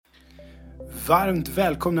Varmt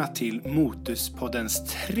välkomna till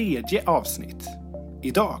Motuspoddens 3:e avsnitt.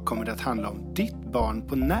 Idag kommer det att handla om ditt barn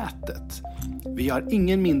på nätet. Vi har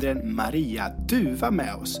ingen mindre än Maria Duva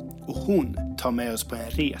med oss och hon tar med oss på en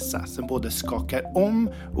resa som både skakar om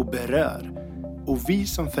och berör. Och vi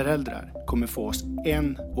som föräldrar kommer få oss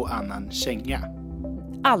en och annan känga.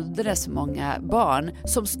 Alldeles många barn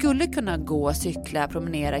som skulle kunna gå, cykla,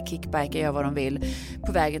 promenera, kickbike, göra vad de vill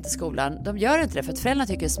på vägen till skolan. De gör inte det för att föräldrarna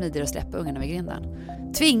tycker det är smidigare att släppa ungarna vid grinden.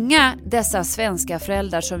 Tvinga dessa svenska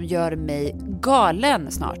föräldrar som gör mig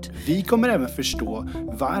galen snart. Vi kommer även förstå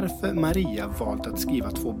varför Maria valt att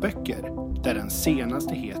skriva 2 böcker. Där den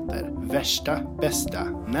senaste heter Värsta bästa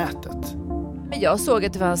nätet. Men jag såg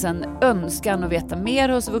att det fanns en önskan att veta mer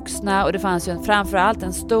hos vuxna och det fanns ju framförallt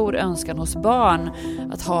en stor önskan hos barn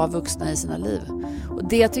att ha vuxna i sina liv. Och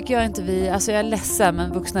det tycker jag inte vi, alltså jag är ledsen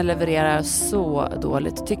men vuxna levererar så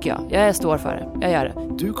dåligt tycker jag. Jag står för det, jag gör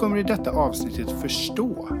det. Du kommer i detta avsnittet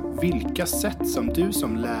förstå vilka sätt som du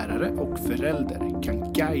som lärare och förälder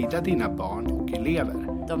kan guida dina barn och elever.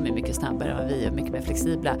 De är mycket snabbare än vad vi är, mycket mer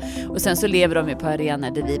flexibla. Och sen så lever de ju på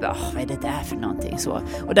arenor där vi bara, vad är det där för någonting så.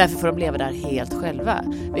 Och därför får de leva där helt själva.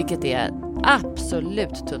 Vilket är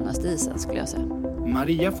absolut tunnaste isen skulle jag säga.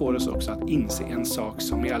 Maria får oss också att inse en sak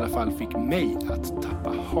som i alla fall fick mig att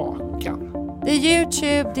tappa hakan. Det är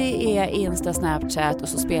YouTube, det är Insta, Snapchat och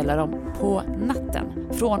så spelar de på natten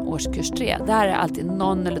från årskurs 3. Där är alltid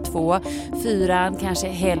någon eller 2, 4, kanske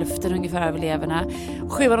hälften ungefär av eleverna.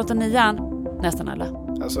 7, 8, 9, nästan alla.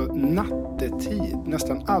 Alltså nattetid,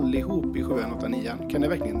 nästan allihop i 7, 8, 9. Kan det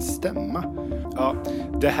verkligen stämma? Ja,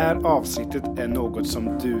 det här avsnittet är något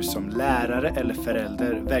som du som lärare eller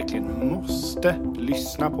förälder verkligen måste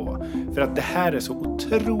lyssna på. För att det här är så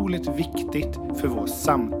otroligt viktigt för vår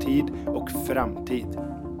samtid och framtid.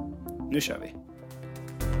 Nu kör vi!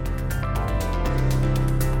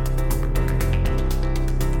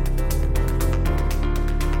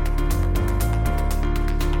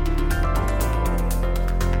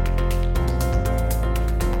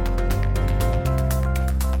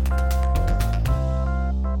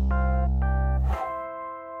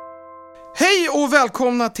 Hej och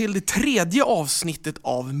välkomna till det 3:e avsnittet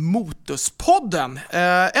av Motuspodden.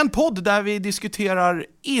 En podd där vi diskuterar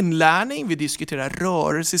inlärning, vi diskuterar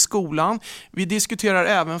rörelse i skolan. Vi diskuterar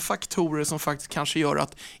även faktorer som faktiskt kanske gör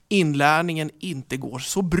att inlärningen inte går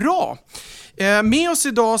så bra. Med oss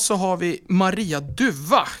idag så har vi Maria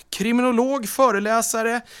Duva, kriminolog,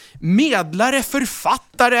 föreläsare, medlare,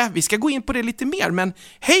 författare. Vi ska gå in på det lite mer, men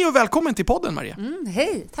hej och välkommen till podden Maria.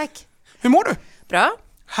 Hej, tack. Hur mår du? Bra.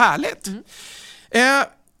 Härligt.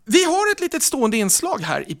 Vi har ett litet stående inslag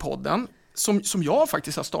här i podden som jag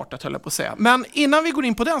faktiskt har startat, höll jag på att säga. Men innan vi går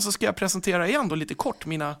in på den så ska jag presentera igen då lite kort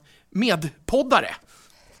mina medpoddare.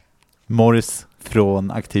 Morris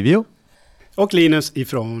från Activio. Och Linus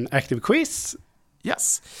ifrån Active Quiz.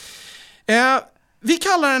 Yes. Vi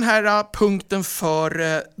kallar den här punkten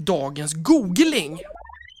för dagens googling.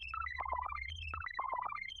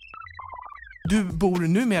 Du bor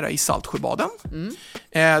numera i Saltsjöbaden.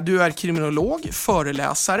 Du är kriminolog,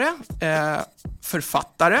 föreläsare,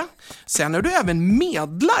 författare. Sen är du även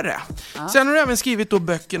medlare. Sen har du även skrivit då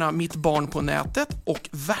böckerna Mitt barn på nätet och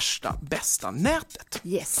Värsta bästa nätet.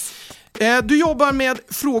 Yes. Du jobbar med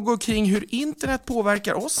frågor kring hur internet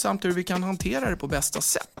påverkar oss samt hur vi kan hantera det på bästa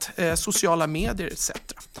sätt. Sociala medier etc.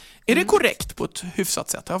 Är det korrekt på ett hyfsat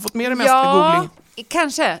sätt? Har jag fått med det mesta googling?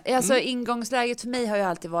 Kanske. Alltså, ingångsläget för mig har ju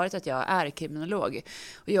alltid varit att jag är kriminolog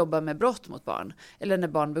och jobbar med brott mot barn. Eller när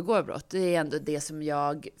barn begår brott. Det är ändå det som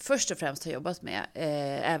jag först och främst har jobbat med,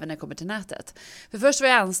 även när jag kommer till nätet. För först var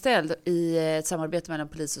jag anställd i ett samarbete mellan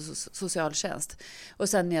polis och socialtjänst. Och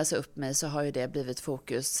sen när jag sa upp mig så har ju det blivit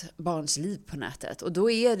fokus barns liv på nätet. Och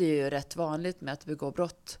då är det ju rätt vanligt med att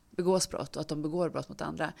begås brott och att de begår brott mot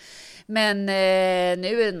andra. Men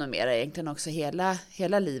nu är det nog mer egentligen också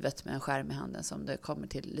hela livet med en skärm i handen som det kommer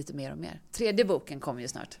till lite mer och mer. 3:e boken kommer ju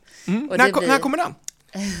snart. Och när kommer den?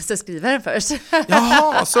 Så skriver den först.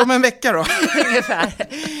 Jaha, så om en vecka då? Ungefär.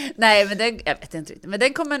 Nej, men jag vet inte riktigt. Men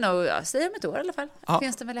den kommer nog, säga om ett år i alla fall. Ja.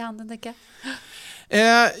 Finns den väl i handen, tänker jag.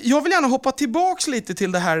 Jag vill gärna hoppa tillbaks lite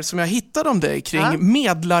till det här som jag hittade om dig kring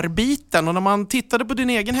medlarbiten. Och när man tittade på din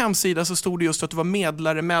egen hemsida så stod det just att du var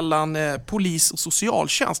medlare mellan polis och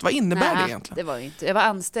socialtjänst. Vad innebär det egentligen? Det var inte. Jag var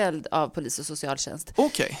anställd av polis och socialtjänst.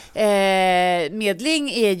 Okej. Medling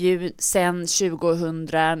är ju sen 2000,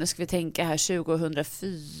 nu ska vi tänka här,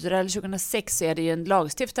 2004 eller 2006 så är det ju en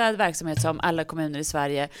lagstiftad verksamhet som alla kommuner i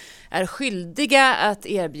Sverige är skyldiga att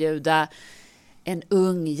erbjuda en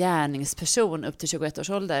ung gärningsperson upp till 21 års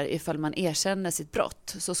ålder, ifall man erkänner sitt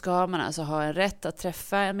brott, så ska man alltså ha en rätt att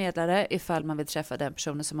träffa en medlare ifall man vill träffa den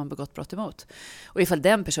personen som man begått brott emot. Och ifall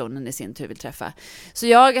den personen i sin tur vill träffa. Så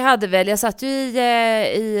jag satt ju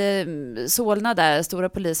i Solna där, stora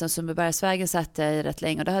polisen Sundbybergsvägen satt jag i rätt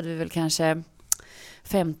länge, och då hade vi väl kanske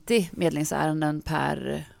 50 medlingsärenden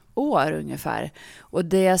per år ungefär. Och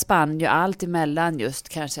det spann ju allt emellan just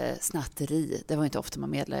kanske snatteri. Det var inte ofta man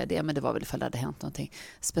medlade det, men det var väl ifall det hade hänt någonting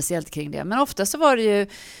speciellt kring det. Men ofta så var det ju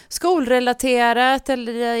skolrelaterat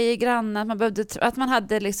eller i grannar. Att man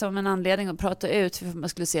hade liksom en anledning att prata ut för att man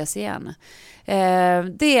skulle ses igen.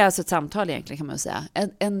 Det är alltså ett samtal egentligen, kan man säga.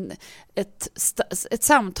 Ett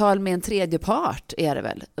samtal med en tredje part är det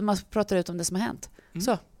väl. Man pratar ut om det som har hänt.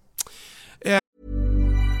 Så.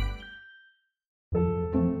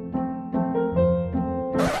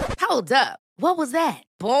 Hold up. What was that?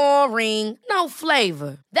 Boring. No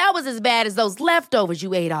flavor. That was as bad as those leftovers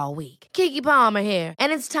you ate all week. Keke Palmer here,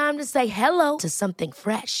 and it's time to say hello to something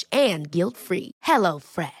fresh and guilt-free. Hello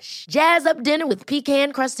Fresh. Jazz up dinner with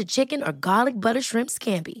pecan-crusted chicken or garlic butter shrimp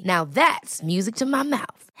scampi. Now that's music to my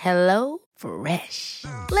mouth. Hello Fresh.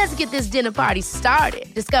 Let's get this dinner party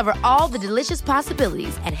started. Discover all the delicious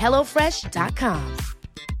possibilities at hellofresh.com.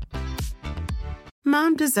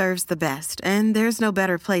 Mom deserves the best, and there's no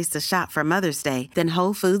better place to shop for Mother's Day than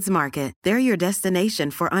Whole Foods Market. They're your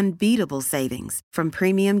destination for unbeatable savings, from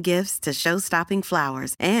premium gifts to show-stopping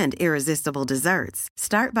flowers and irresistible desserts.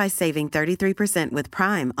 Start by saving 33% with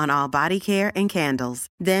Prime on all body care and candles.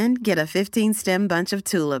 Then get a 15-stem bunch of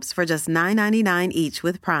tulips for just $9.99 each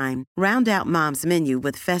with Prime. Round out Mom's menu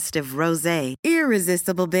with festive rosé,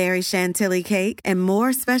 irresistible berry chantilly cake, and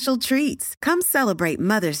more special treats. Come celebrate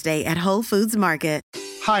Mother's Day at Whole Foods Market.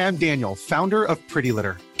 Hi, I'm Daniel, founder of Pretty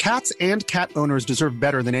Litter. Cats and cat owners deserve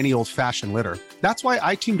better than any old-fashioned litter. That's why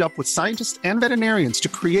I teamed up with scientists and veterinarians to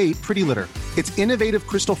create Pretty Litter. Its innovative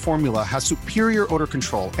crystal formula has superior odor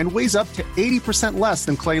control and weighs up to 80% less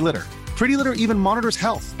than clay litter. Pretty Litter even monitors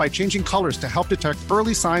health by changing colors to help detect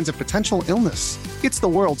early signs of potential illness. It's the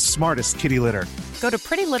world's smartest kitty litter. Go to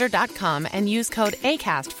prettylitter.com and use code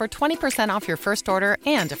ACAST for 20% off your first order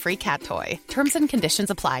and a free cat toy. Terms and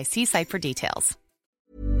conditions apply. See site for details.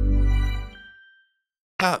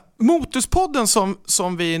 Motuspodden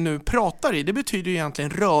som vi nu pratar i, det betyder ju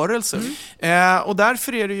egentligen rörelse. Och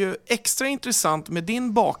därför är det ju extra intressant med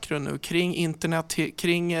din bakgrund nu kring internet,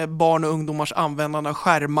 kring barn och ungdomars användande av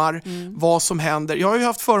skärmar, vad som händer. Jag har ju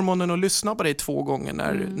haft förmånen att lyssna på dig 2 gånger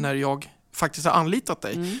när jag faktiskt har anlitat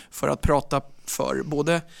dig för att prata för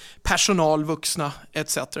både personal, vuxna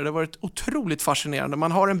etc. Det har varit otroligt fascinerande.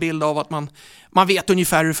 Man har en bild av att man vet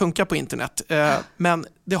ungefär hur det funkar på internet. Men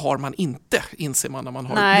det har man inte, inser man när man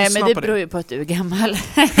har lyssnat på det. Nej, men det beror ju på att du är gammal.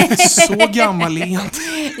 Så gammal är jag inte.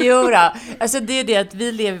 Jo då. Alltså det är det att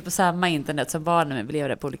vi lever på samma internet som barnen, men vi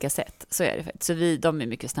lever på olika sätt. Så är det faktiskt. Så de är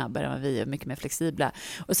mycket snabbare än vi är, mycket mer flexibla.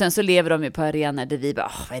 Och sen så lever de ju på arenor där vi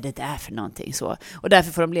bara, vad är det där för någonting? Så. Och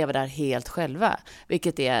därför får de leva där helt själva.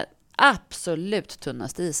 Vilket är absolut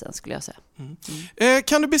tunnaste isen, skulle jag säga.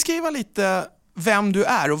 Kan du beskriva lite vem du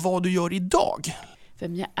är och vad du gör idag?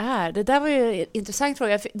 Vem jag är? Det där var ju en intressant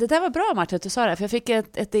fråga. Det där var bra, Martin, att du sa det. För jag fick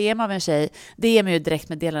ett DM av en tjej. DM är ju direkt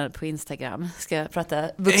meddelande på Instagram. Ska jag prata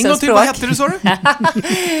vuxenspråk? En gång till, vad hette du, sa du?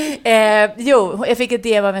 Jag fick ett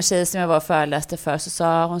DM av en tjej som jag var föreläste för. Så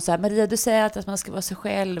sa hon så här: Maria, du säger att man ska vara sig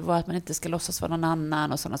själv och att man inte ska låtsas vara någon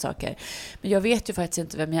annan och sådana saker. Men jag vet ju faktiskt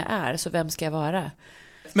inte vem jag är. Så vem ska jag vara?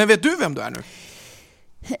 Men vet du vem du är nu?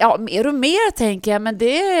 Ja, mer och mer tänker jag, men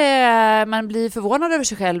man blir förvånad över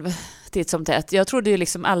sig själv titt som tätt. Jag trodde ju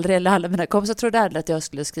liksom aldrig, eller alla mina kompisar trodde aldrig att jag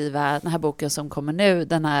skulle skriva den här boken som kommer nu,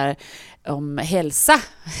 den här om hälsa.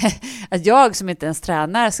 Att jag som inte ens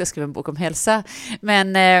tränar ska skriva en bok om hälsa.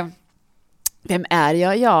 Men vem är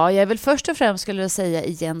jag? Ja, jag är väl först och främst, skulle jag säga,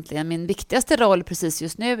 egentligen min viktigaste roll precis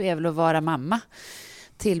just nu är väl att vara mamma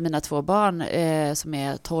till mina 2 barn som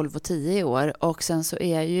är 12 och 10 år. Och sen så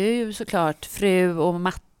är jag ju såklart fru och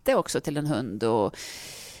matte också till en hund. Och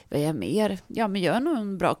vad är jag mer? Ja, men jag är nog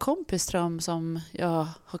en bra kompis som jag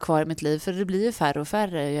har kvar i mitt liv. För det blir ju färre och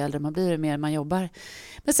färre ju äldre man blir, ju mer man jobbar.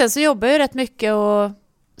 Men sen så jobbar jag rätt mycket och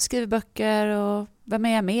skriver böcker. Och vem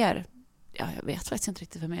är jag mer? Ja, jag vet faktiskt inte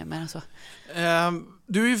riktigt vem jag är mer än så.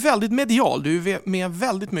 Du är ju väldigt medial. Du är med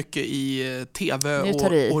väldigt mycket i tv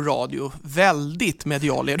och radio. Väldigt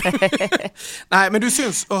medial är du. Nej, men du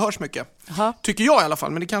syns och hörs mycket. Aha. Tycker jag i alla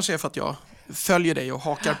fall, men det kanske är för att jag följer dig och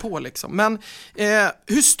hakar på liksom. Men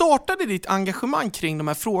hur startade ditt engagemang kring de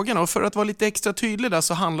här frågorna? Och för att vara lite extra tydlig där,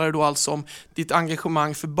 så handlar det då alltså om ditt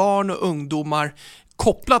engagemang för barn och ungdomar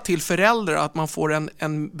kopplat till föräldrar, att man får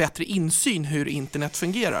en bättre insyn hur internet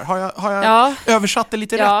fungerar. Har jag översatt det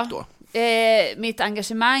lite rätt då? Mitt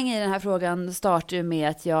engagemang i den här frågan startade ju med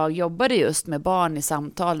att jag jobbade just med barn i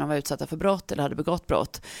samtal när de var utsatta för brott eller hade begått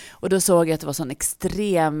brott. Och då såg jag att det var sån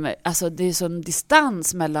extrem, alltså det är sån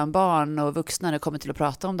distans mellan barn och vuxna när det kommer till att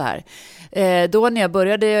prata om det här. Då när jag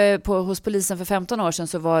började hos polisen för 15 år sedan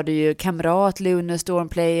så var det ju Kamrat, Lunarstorm,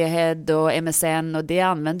 Playahead och MSN, och det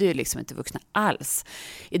använde ju liksom inte vuxna alls.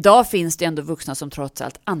 Idag finns det ändå vuxna som trots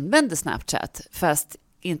allt använder Snapchat, fast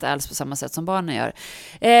inte alls på samma sätt som barnen gör.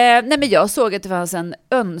 Nej, men jag såg att det fanns en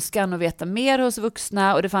önskan att veta mer hos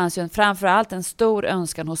vuxna, och det fanns ju framförallt en stor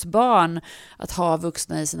önskan hos barn att ha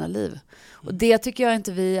vuxna i sina liv. Och det tycker jag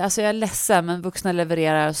inte alltså jag är ledsen, men vuxna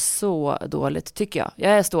levererar så dåligt tycker jag.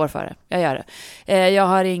 Jag står för det, jag gör det. Jag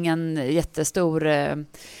har ingen jättestor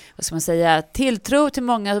vad ska man säga, tilltro till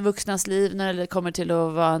många vuxnas liv när det kommer till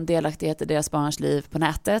att vara en delaktighet i deras barns liv på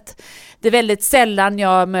nätet. Det är väldigt sällan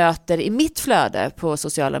jag möter i mitt flöde på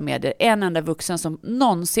sociala medier en enda vuxen som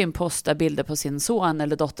någonsin postar bilder på sin son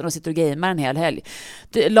eller dotter och sitter och gamer en hel helg.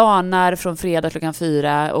 Lanar från fredag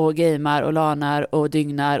 4:00 och gamer och lanar och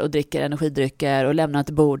dygnar och dricker energidrycker och lämnar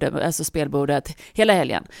till bordet, alltså spelbordet hela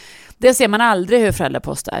helgen. Det ser man aldrig hur föräldrar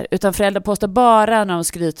postar, utan föräldrar postar bara när de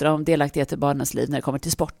skryter om delaktighet i barnens liv när det kommer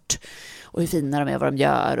till sport och hur fina de är, vad de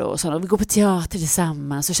gör och sådana. Vi går på teater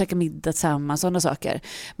tillsammans och käkar middag tillsammans, sådana saker.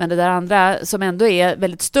 Men det där andra som ändå är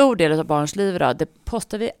väldigt stor del av barns liv idag, det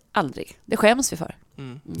postar vi aldrig. Det skäms vi för.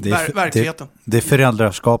 Verkligheten. Det är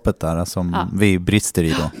föräldraskapet där som vi brister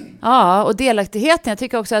i då. Ja, och delaktigheten. Jag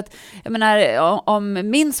tycker också att, jag menar, om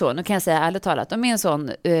min son, nu kan jag säga ärligt talat, om min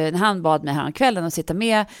son, när han bad mig häromkvällen att sitta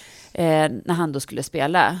med när han då skulle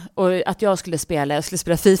spela, och att jag skulle spela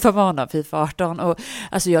FIFA med honom, FIFA 18, och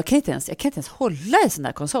alltså jag kan inte ens hålla i sån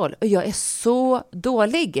där konsol, och jag är så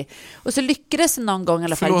dålig. Och så lyckades det någon gång i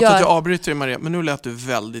alla fall. Förlåt att jag avbryter dig, Maria, men nu lät du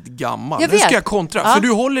väldigt gammal. Nu ska jag kontra, för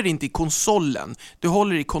du håller inte i konsolen, du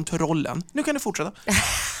håller i kontrollen. Nu kan du fortsätta.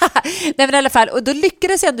 Nej, men i alla fall, och då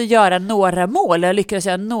lyckades jag ändå göra några mål, jag lyckades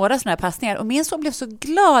göra några såna här passningar, och min son blev så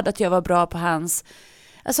glad att jag var bra på hans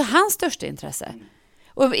största intresse.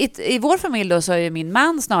 Och i vår familj då så är ju min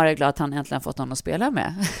man snarare glad att han äntligen fått någon att spela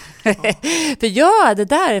med. För det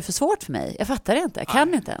där är för svårt för mig. Jag fattar det inte, jag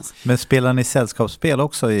kan inte ens. Men spelar ni sällskapsspel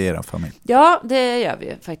också i er familj? Ja, det gör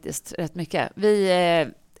vi faktiskt rätt mycket.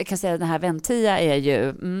 Jag kan säga att den här Ventia är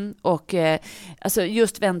ju, alltså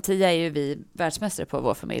just Ventia är ju vi världsmästare på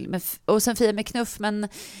vår familj. Och sen Fia med knuff, men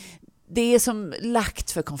det är som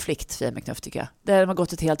lagt för konflikt, Fia med knuff, tycker jag. Där man har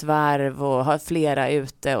gått ett helt varv och har flera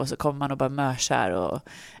ute, och så kommer man och bara mörsar och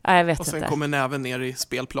jag vet inte. Och sen kommer näven ner i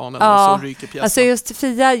spelplanen och så ryker pjäsen. Alltså just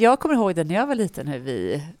Fia, jag kommer ihåg det när jag var liten, hur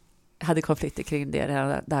vi hade konflikter kring det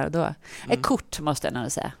där och då. Ett kort måste jag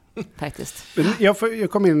nog säga. Faktiskt.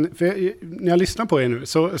 Jag kom in, för när jag lyssnar på er nu,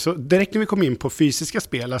 så direkt när vi kom in på fysiska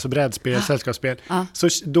spel, alltså brädspel, sällskapsspel, så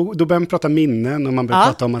då börjar man prata minnen, och man börjar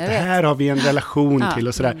prata om att här har vi en relation till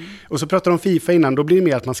och sådär. Och så pratar de om FIFA innan, då blir det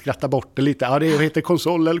mer att man skrattar bort det lite. Ja, det heter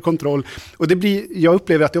konsol eller kontroll. Och jag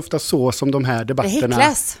upplever att det är ofta så som de här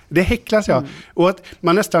debatterna... Det häcklas, ja. Och att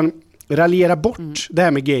man nästan raljera bort det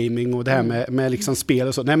här med gaming och det här med liksom spel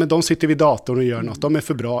och så. Nej, men de sitter vid datorn och gör något. De är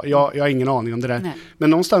för bra. Jag har ingen aning om det där. Nej. Men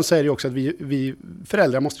någonstans så är det ju också att vi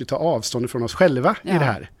föräldrar måste ju ta avstånd från oss själva i det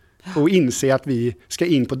här. Och inse att vi ska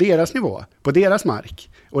in på deras nivå, på deras mark,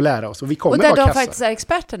 och lära oss. Och vi kommer och där vara de kassa. Faktiskt är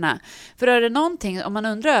experterna. För är det någonting, om man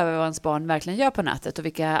undrar över vad ens barn verkligen gör på nätet och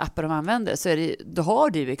vilka appar de använder, så då har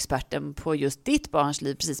du ju experten på just ditt barns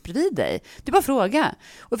liv precis bredvid dig. Du bara fråga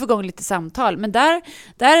och få igång lite samtal. Men där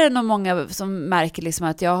är det nog många som märker liksom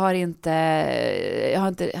att jag har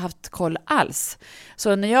inte haft koll alls.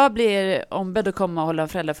 Så när jag blir ombedd att komma och hålla en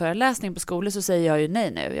föräldraföreläsning på skolor, så säger jag ju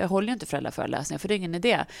nej nu. Jag håller ju inte föräldraföreläsningar, för det är ingen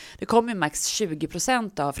idé. Det kommer ju max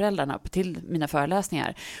 20% av föräldrarna till mina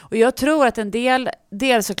föreläsningar. Och jag tror att en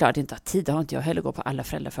del såklart inte har tid, har inte jag heller gå på alla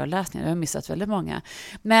föräldraföreläsningar. Jag har missat väldigt många.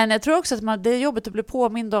 Men jag tror också att det är jobbigt att bli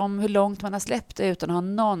påmind om hur långt man har släppt utan att ha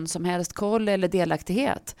någon som helst koll eller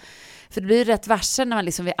delaktighet. För det blir rätt varsen när man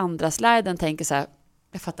liksom vid andra sliden tänker så här,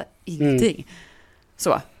 jag fattar ingenting.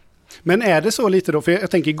 Så. Men är det så lite då, för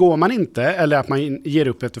jag tänker, går man inte, eller att man ger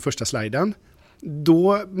upp efter första sliden,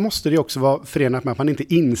 då måste det också vara förenat med att man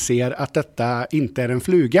inte inser att detta inte är en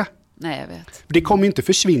fluga. Nej, jag vet. Det kommer ju inte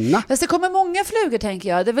försvinna. Fast det kommer många flugor, tänker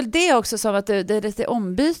jag. Det är väl det också som att det är lite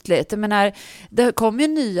ombytligt. Jag menar, det kommer ju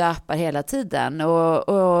nya appar hela tiden.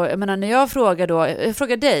 Och jag menar, när jag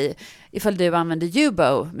frågar dig ifall du använder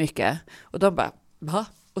Yubo mycket. Och de bara, va?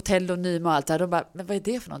 Otello, Nymo och allt det här. De bara, men vad är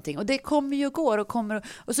det för någonting? Och det kommer ju och går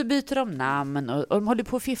och så byter de namn och de håller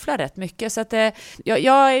på att fiffla rätt mycket. Så att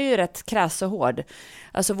jag är ju rätt krass och hård.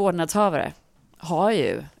 Alltså vårdnadshavare har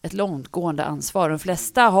ju ett långtgående ansvar. De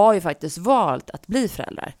flesta har ju faktiskt valt att bli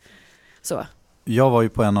föräldrar. Så. Jag var ju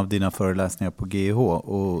på en av dina föreläsningar på GH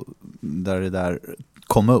och där det där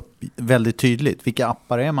kom upp väldigt tydligt. Vilka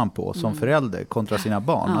appar är man på som förälder kontra sina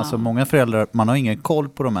barn? Ja. Alltså många föräldrar, man har ingen koll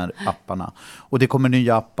på de här apparna. Och det kommer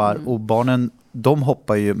nya appar och barnen, de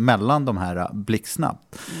hoppar ju mellan de här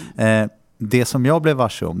blixtsnabbt. Det som jag blev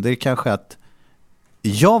varse om, det är kanske att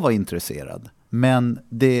jag var intresserad. Men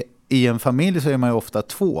i en familj så är man ju ofta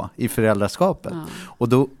två i föräldraskapet. Ja. Och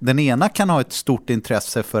då, den ena kan ha ett stort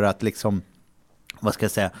intresse för att liksom, vad ska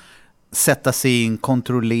jag säga, sätta sig in,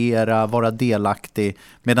 kontrollera, vara delaktig,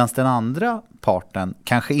 medan den andra parten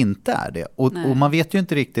kanske inte är det. Och man vet ju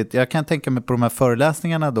inte riktigt, jag kan tänka mig på de här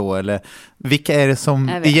föreläsningarna då, eller vilka är det som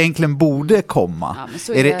egentligen borde komma?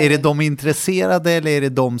 Ja, är det de intresserade eller är det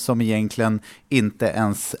de som egentligen inte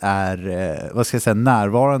ens är, vad ska jag säga,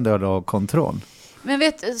 närvarande eller har kontroll? Men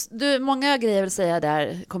vet du, många grejer vill säga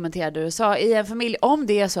där, kommenterade du sa, i en familj, om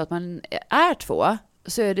det är så att man är två,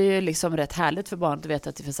 så är det ju liksom rätt härligt för barnet att veta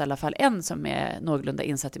att det finns i alla fall en som är någorlunda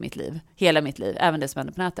insatt i mitt liv. Hela mitt liv, även det som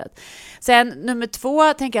händer på nätet. Sen nummer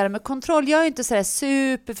 2 tänker jag med kontroll. Jag är inte så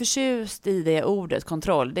superförtjust i det ordet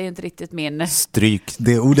kontroll. Det är inte riktigt min... Stryk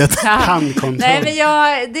det ordet. Handkontroll. Nej,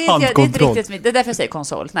 men det är inte riktigt min... Det är därför jag säger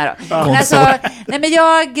konsol. Nej, men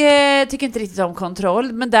jag tycker inte riktigt om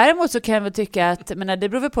kontroll. Men däremot så kan jag väl tycka att det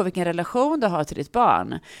beror väl på vilken relation du har till ditt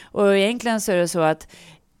barn. Och egentligen så är det så att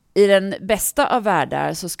i den bästa av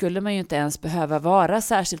världar så skulle man ju inte ens behöva vara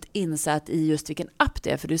särskilt insatt i just vilken app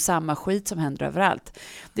det är, för det är samma skit som händer överallt.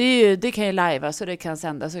 Det kan ju liveas och det kan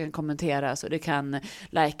sändas och det kan kommenteras och det kan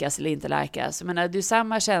likas eller inte likas. Men det är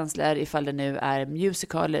samma känslor ifall det nu är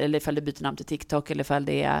musical eller ifall det byter namn till TikTok eller ifall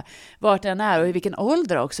det är vart den är och i vilken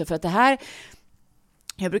ålder också. För att det här,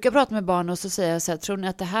 jag brukar prata med barn och så säger jag så här, tror ni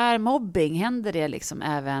att det här mobbing, händer det liksom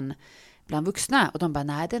även bland vuxna? Och de bara,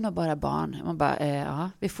 nej, det är nog bara barn. Man bara, ja,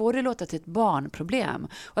 vi får det låta till ett barnproblem.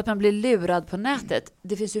 Och att man blir lurad på nätet.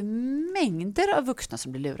 Det finns ju mängder av vuxna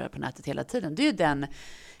som blir lurade på nätet hela tiden. Det är ju den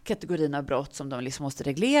kategorin av brott som de liksom måste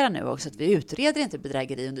reglera nu också. Att vi utreder inte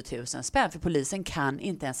bedrägeri under 1000 spänn. För polisen kan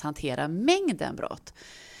inte ens hantera mängden brott.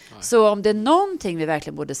 Så om det är någonting vi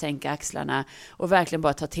verkligen borde sänka axlarna och verkligen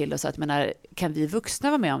bara ta till oss att kan vi vuxna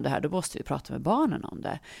vara med om det här, då måste vi prata med barnen om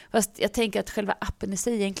det. Fast jag tänker att själva appen i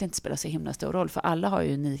sig egentligen inte spelar så himla stor roll, för alla har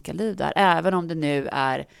ju unika liv där, även om det nu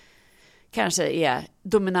kanske är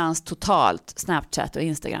dominans totalt Snapchat och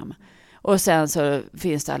Instagram. Och sen så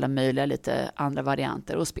finns det alla möjliga lite andra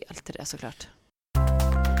varianter och spel till det såklart.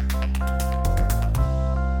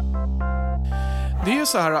 Det är ju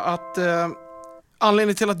så här att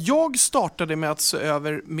anledningen till att jag startade med att se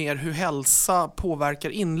över mer hur hälsa påverkar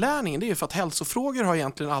inlärningen, det är för att hälsofrågor har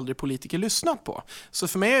egentligen aldrig politiker lyssnat på. Så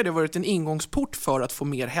för mig har det varit en ingångsport för att få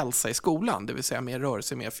mer hälsa i skolan, det vill säga mer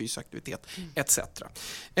rörelse, mer fysisk aktivitet etc.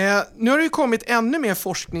 Nu har det ju kommit ännu mer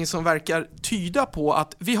forskning som verkar tyda på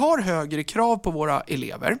att vi har högre krav på våra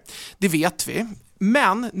elever, det vet vi.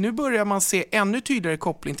 Men nu börjar man se ännu tydligare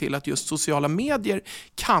koppling till att just sociala medier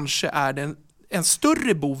kanske är en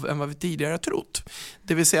större bov än vad vi tidigare har trott.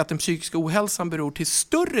 Det vill säga att den psykiska ohälsan beror till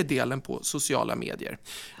större delen på sociala medier.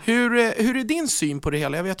 Hur är din syn på det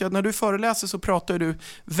hela? Jag vet ju att när du föreläser så pratar du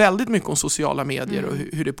väldigt mycket om sociala medier och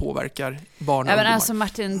hur det påverkar barn och ungdomar. Alltså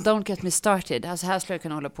Martin, don't get me started. Alltså här skulle jag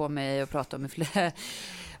kunna hålla på med och prata om fler...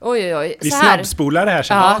 Oj. Vi snabbspolar det här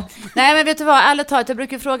sen. Ja. Nej, men vet du vad? Ärligt talat, jag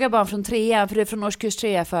brukar fråga barn från 3, för det är från årskurs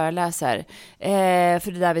 3 jag föreläser.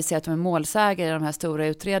 För det där vi ser att de är målsägare i de här stora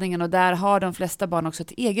utredningarna. Och där har de flesta barn också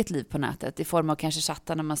ett eget liv på nätet. I form av kanske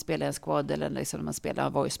chatta när man spelar en squad eller liksom när man spelar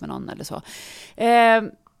voice med någon eller så.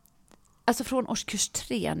 Alltså från årskurs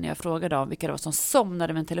 3 när jag frågade dem vilka det var som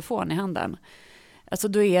somnade med en telefon i handen. Alltså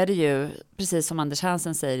då är det ju, precis som Anders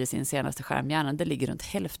Hansen säger i sin senaste skärmhjärnan, det ligger runt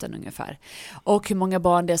hälften ungefär. Och hur många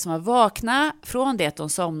barn det är som har vaknat från det att de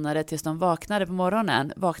somnade tills de vaknade på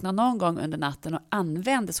morgonen, vaknade någon gång under natten och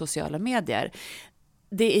använde sociala medier.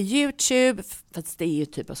 Det är YouTube, fast det är ju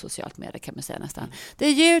typ av socialt medier kan man säga nästan. Det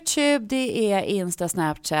är YouTube, det är Insta,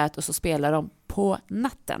 Snapchat och så spelar de på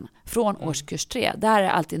natten från årskurs 3. Där är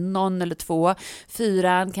alltid någon eller 2,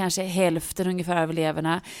 4, kanske hälften ungefär av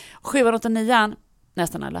eleverna. 7, 8, 9,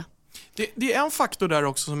 nästan alla. Det är en faktor där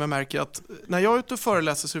också som jag märker att när jag är ute och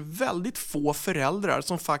föreläser så är det väldigt få föräldrar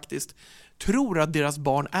som faktiskt tror att deras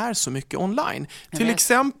barn är så mycket online. Till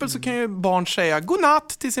exempel så kan ju barn säga godnatt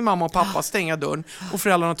till sin mamma och pappa, stänga dörren, och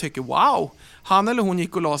föräldrarna tycker wow, han eller hon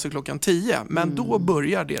gick och la sig klockan 10, men då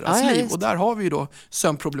börjar deras liv. Och där har vi ju då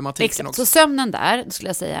sömnproblematiken också. Så sömnen där, skulle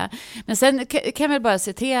jag säga. Men sen kan vi bara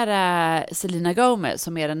citera Selena Gomez,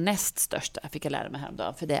 som är den näst största, fick jag lära mig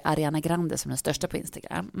häromdagen, för det är Ariana Grande som är den största på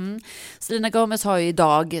Instagram. Selena Gomez har ju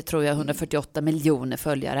idag, tror jag, 148 miljoner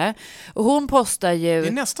följare. Och hon postar ju... Det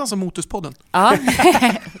är nästan som Motuspodden. Ja,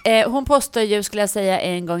 hon postar ju, skulle jag säga,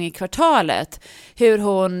 en gång i kvartalet hur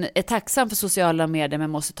hon är tacksam för sociala medier men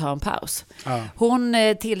måste ta en paus. Hon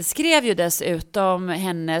tillskrev ju dessutom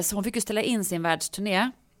hon fick ju ställa in sin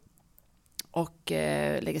världsturné och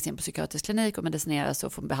läggas in på psykiatrisk klinik och medicineras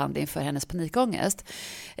och få behandling för hennes panikångest.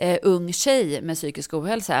 Ung tjej med psykisk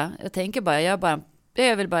ohälsa. Jag tänker bara,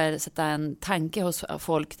 jag vill bara sätta en tanke hos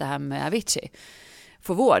folk, det här med Avicii.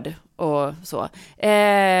 Få vård och så.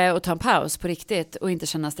 Och ta en paus på riktigt och inte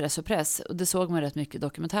känna stress och press. Och det såg man rätt mycket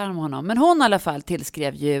dokumentärer om honom. Men hon i alla fall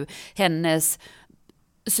tillskrev ju hennes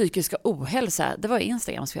psykiska ohälsa, det var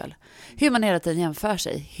Instagrams fel. Hur man hela tiden jämför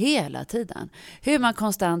sig, hela tiden. Hur man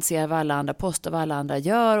konstant ser vad alla andra postar, vad alla andra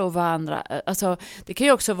gör och vad andra... Alltså, det kan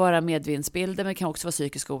ju också vara medvindsbilder, men det kan också vara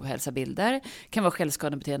psykisk ohälsa-bilder. Det kan vara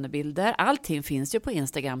självskadebeteende-bilder. Allting finns ju på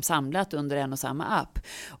Instagram samlat under en och samma app.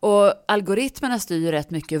 Och algoritmerna styr rätt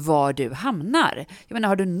mycket var du hamnar. Jag menar,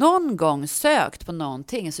 har du någon gång sökt på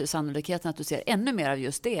någonting så är sannolikheten att du ser ännu mer av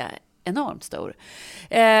just det enormt stor.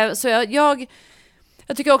 Så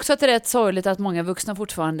jag tycker också att det är rätt sorgligt att många vuxna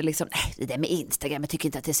fortfarande liksom, det där med Instagram, jag tycker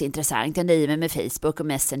inte att det är så intressant. Jag nöjer mig med Facebook och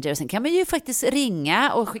Messenger. Sen kan man ju faktiskt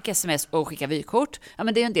ringa och skicka sms och skicka vykort. Ja,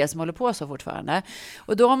 men det är ju en del som håller på så fortfarande.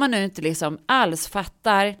 Och då om man nu inte liksom alls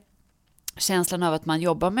fattar känslan av att man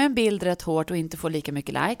jobbar med en bild rätt hårt och inte får lika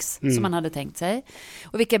mycket likes som man hade tänkt sig.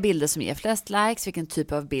 Och vilka bilder som ger flest likes, vilken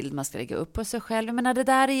typ av bild man ska lägga upp på sig själv. Jag menar, det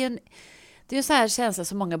där är ju det är ju så här känsla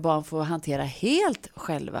som många barn får hantera helt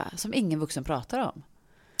själva, som ingen vuxen pratar om.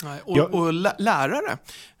 Nej, och lärare,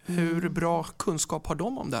 hur bra kunskap har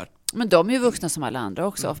de om det här? Men de är ju vuxna som alla andra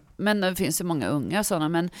också. Men det finns ju många unga sådana.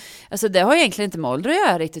 Men alltså, det har egentligen inte med ålder att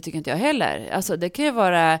göra riktigt, tycker inte jag heller. Alltså, det kan ju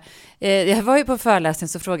vara... jag var ju på föreläsning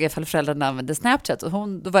så frågade jag ifall föräldrarna använde Snapchat. Och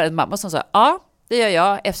då var det en mamma som sa, ja, det gör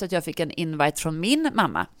jag, efter att jag fick en invite från min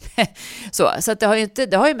mamma. så att det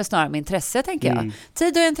har ju med snarare med intresse, tänker jag.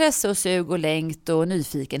 Tid och intresse och sug och längt och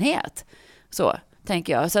nyfikenhet. Så,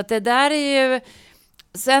 tänker jag. Så att det där är ju...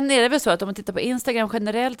 Sen är det väl så att om man tittar på Instagram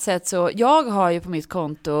generellt sett, så jag har ju på mitt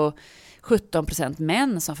konto 17%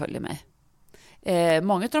 män som följer mig.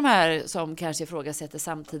 Många av de här som kanske ifrågasätter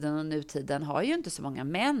samtiden och nutiden har ju inte så många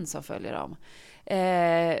män som följer dem.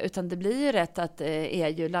 Utan det blir ju rätt att det är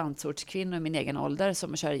ju landsortskvinnor i min egen ålder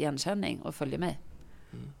som kör igenkänning och följer mig.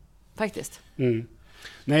 Faktiskt.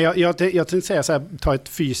 Nej, jag tänkte säga så här, ta ett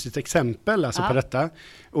fysiskt exempel alltså på detta.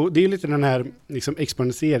 Och det är lite den här liksom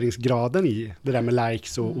exponeringsgraden i det där med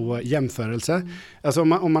likes och jämförelse. Alltså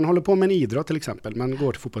om man håller på med en idrott till exempel, man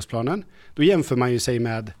går till fotbollsplanen, då jämför man ju sig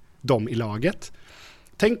med dem i laget.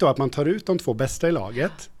 Tänk då att man tar ut de 2 bästa i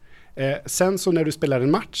laget. Sen så när du spelar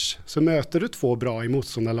en match så möter du 2 bra i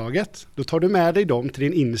motståndarlaget. Då tar du med dig dem till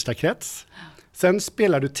din innersta krets. Sen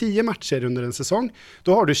spelar du 10 matcher under en säsong.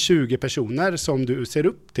 Då har du 20 personer som du ser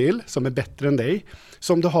upp till, som är bättre än dig,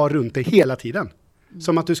 som du har runt dig hela tiden.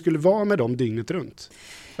 Som att du skulle vara med dem dygnet runt.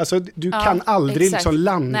 Alltså du kan aldrig liksom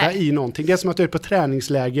landa i någonting. Det är som att du är på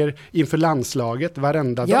träningsläger inför landslaget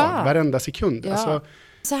varenda dag, varenda sekund. Ja. Alltså,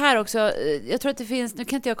 så här också, jag tror att det finns, nu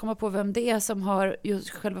kan inte jag komma på vem det är som har just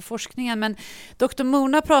själva forskningen, men Dr.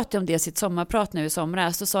 Mona pratade om det i sitt sommarprat nu i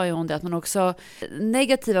somras. Så sa ju hon det att man också,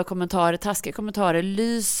 negativa kommentarer, taskiga kommentarer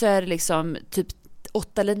lyser liksom typ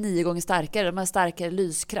 8 eller 9 gånger starkare. De har starkare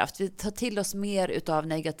lyskraft. Vi tar till oss mer utav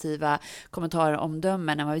negativa kommentarer och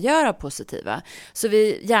omdömen än vad vi gör av positiva. Så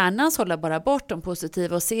vi hjärnan håller bara bort de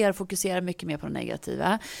positiva och fokuserar mycket mer på de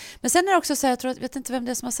negativa. Men sen är det också så här, jag vet inte vem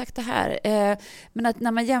det är som har sagt det här, men att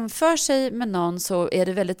när man jämför sig med någon så är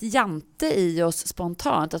det väldigt jante i oss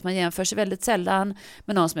spontant. Att man jämför sig väldigt sällan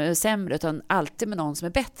med någon som är sämre, utan alltid med någon som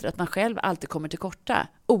är bättre. Att man själv alltid kommer till korta,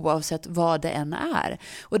 oavsett vad det än är.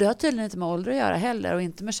 Och det har tydligen inte med ålder att göra heller, och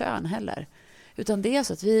inte med kön heller. Utan det är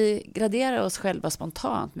så att vi graderar oss själva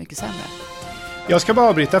spontant mycket sämre. jag ska bara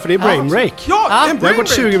avbryta för det är brain break. Ja, en det har gått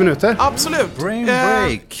 20 minuter. Absolut. Brain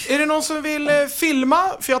break. Är det någon som vill filma?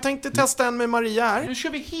 För jag tänkte testa en med Maria här. Nu kör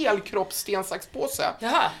vi helkropp sten, sax, påse.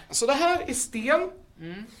 Jaha. Så det här är sten.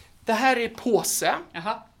 Det här är påse.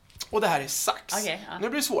 Jaha. Och det här är sax. Okay, ja. Nu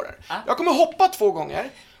blir det svårare. Jag kommer hoppa 2 gånger.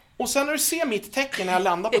 Och sen när du ser mitt tecken när jag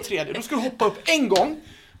landar på 3:e, då ska du hoppa upp en gång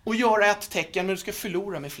och göra ett tecken, men du ska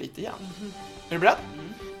förlora med flit igen. Är du beredd?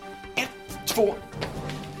 1, 2.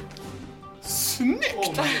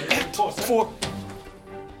 Snyggt! 1, 2.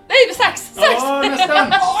 Nej, med sax! Ja, nästan.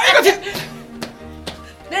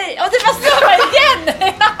 Nej, och det var snabba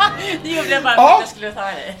igen! Det gjorde jag bara för att jag skulle ta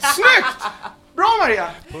dig. Snyggt! Bra,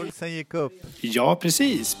 Maria! Pulsen gick upp. Ja,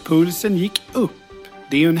 precis. Pulsen gick upp.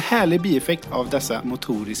 Det är ju en härlig bieffekt av dessa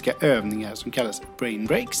motoriska övningar som kallas brain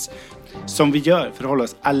breaks, som vi gör för att hålla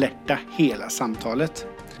oss alerta hela samtalet.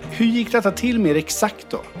 Hur gick detta till mer exakt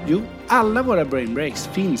då? Jo, alla våra brain breaks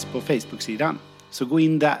finns på Facebook-sidan. Så gå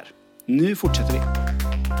in där. Nu fortsätter vi.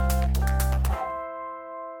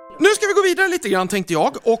 Nu ska vi gå vidare lite grann, tänkte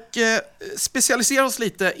jag, och specialisera oss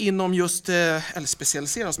lite inom just, eller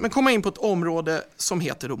specialisera oss, men komma in på ett område som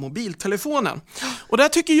heter då mobiltelefonen. Och där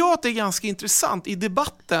tycker jag att det är ganska intressant i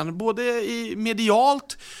debatten, både i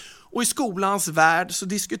medialt och i skolans värld, så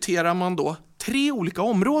diskuterar man då 3 olika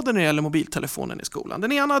områden när det gäller mobiltelefonen i skolan.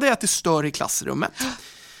 Den ena är att det stör i klassrummet.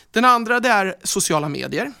 Den andra det är sociala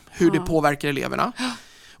medier, hur det påverkar eleverna.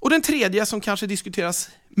 Och den tredje som kanske diskuteras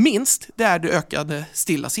minst, det är det ökade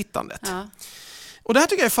stillasittandet. Ja. Och det här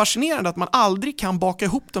tycker jag är fascinerande, att man aldrig kan baka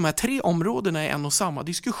ihop de här 3 områdena i en och samma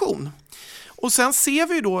diskussion. Och sen ser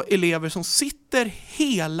vi då elever som sitter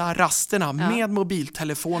hela rasterna med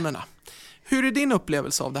mobiltelefonerna. Hur är din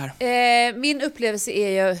upplevelse av det här? Min upplevelse är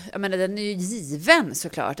ju, jag menar, den är ju given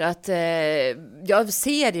såklart. Att jag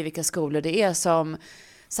ser i vilka skolor det är som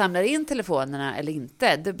samlar in telefonerna eller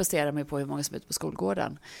inte. Det baserar mig på hur många som är ute på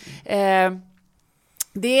skolgården.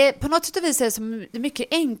 Det är på något sätt och vis det är mycket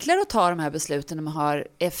enklare att ta de här besluten när man har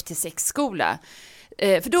F-6-skola.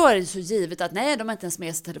 För då är det så givet att nej, de har inte ens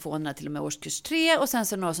med sig telefonerna till och med årskurs 3, och sen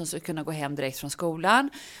så är det några som ska kunna gå hem direkt från skolan,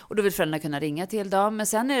 och då vill föräldrarna kunna ringa till dem. Men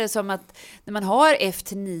sen är det som att när man har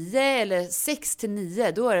F-9 eller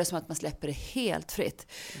 6-9, då är det som att man släpper det helt fritt.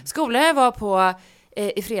 Skolan jag var på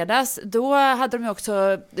i fredags, då hade de ju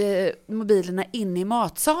också mobilerna inne i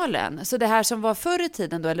matsalen. Så det här som var förr i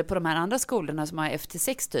tiden då, eller på de här andra skolorna som har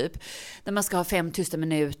F-6 typ, där man ska ha 5 tysta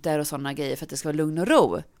minuter och sådana grejer för att det ska vara lugn och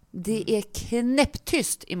ro. Det är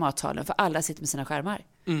knäpptyst i matsalen för alla sitter med sina skärmar.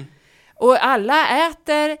 Och alla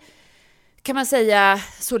äter, kan man säga,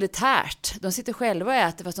 solitärt. De sitter själva och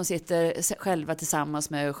äter fast de sitter själva tillsammans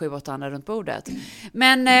med 7-8 andra runt bordet.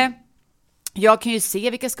 Men jag kan ju se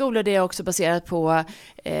vilka skolor det är också baserat på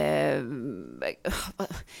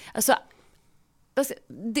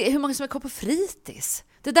hur många som är kvar på fritids.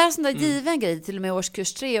 Det där är sån där given grej, till och med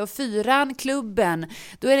årskurs 3 och 4, klubben.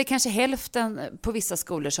 Då är det kanske hälften på vissa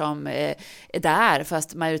skolor som är där,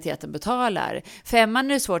 fast majoriteten betalar. 5 är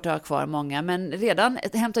det svårt att ha kvar många, men redan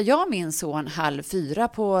hämtar jag min son 3:30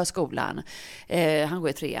 på skolan. Han går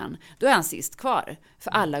i 3:an. Då är han sist kvar,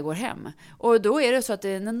 för alla går hem. Och då är det så att det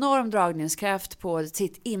är en enorm dragningskraft på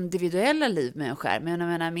sitt individuella liv med en skärm. Men jag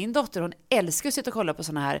menar, min dotter, hon älskar att sitta och kolla på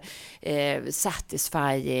såna här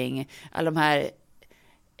satisfying, alla de här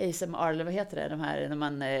ASMR, eller vad heter det?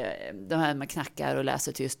 De här man knackar och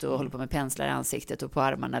läser tyst och håller på med penslar i ansiktet och på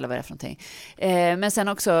armarna eller vad det är för någonting. Men sen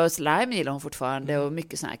också slime gillar hon fortfarande och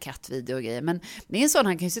mycket såna här kattvideo och grejer. Men min son,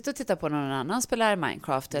 han kan ju sitta och titta på någon annan spelar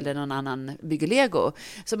Minecraft eller någon annan bygger Lego.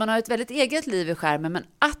 Så man har ett väldigt eget liv i skärmen, men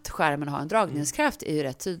att skärmen har en dragningskraft är ju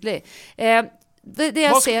rätt tydlig.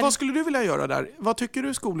 Vad skulle du vilja göra där? Vad tycker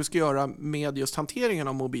du skolor ska göra med just hanteringen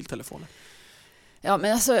av mobiltelefoner? Ja,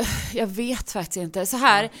 men alltså, jag vet faktiskt inte. Så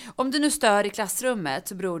här, om du nu stör i klassrummet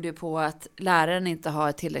så beror det ju på att läraren inte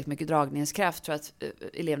har tillräckligt mycket dragningskraft för att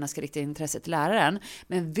eleverna ska rikta intresse till läraren.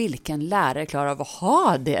 Men vilken lärare klarar av att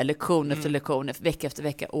ha det lektion efter lektion, vecka efter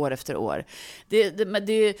vecka, år efter år?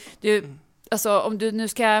 Alltså, om du nu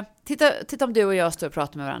ska titta om du och jag står och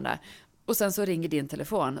pratar med varandra. Och sen så ringer din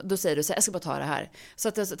telefon. Då säger du så här, jag ska bara ta det här. Så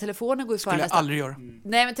att alltså, telefonen går ju före nästan... aldrig göra.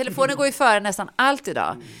 Nej, men telefonen går ju före nästan allt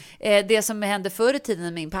idag. Det som hände förr i tiden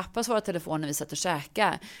när min pappa svarade telefonen när vi satt och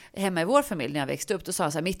käkade hemma i vår familj när jag växte upp, då sa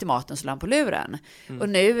han så här, mitt i maten så la han på luren. Och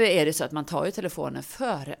nu är det så att man tar ju telefonen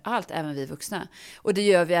före allt, även vi vuxna. Och det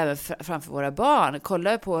gör vi även framför våra barn.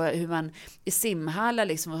 Kolla på hur man i simhallar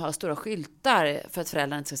liksom har stora skyltar för att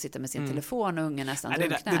föräldrarna inte ska sitta med sin telefon och ungen nästan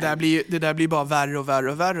drunknar. Det där blir bara värre och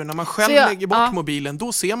värre och värre. När man själv lägger bort mobilen,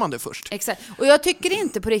 då ser man det först. Exakt. Och jag tycker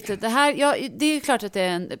inte på riktigt det här, det är ju klart att det är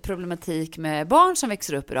en problematik med barn som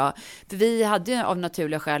växer upp idag. För vi hade ju av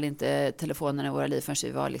naturliga skäl inte telefonen i våra liv förrän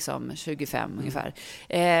vi var liksom 25 ungefär.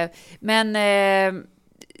 Men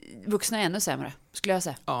vuxna är ännu sämre, skulle jag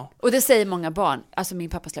säga. Ja. Och det säger många barn. Alltså min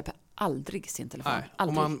pappa släpper aldrig sin telefon. Nej.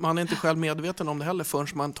 Aldrig. Och man är inte själv medveten om det heller förrän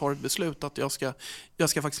man tar ett beslut att jag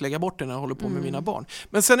ska faktiskt lägga bort det när jag håller på med mina barn.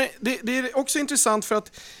 Men sen det är också intressant för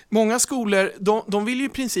att många skolor de vill ju i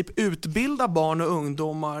princip utbilda barn och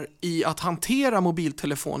ungdomar i att hantera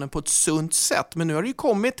mobiltelefonen på ett sunt sätt. Men nu har det ju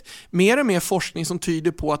kommit mer och mer forskning som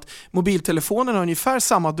tyder på att mobiltelefonen har ungefär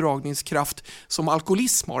samma dragningskraft som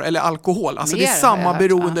alkoholism har, eller alkohol. Alltså det är samma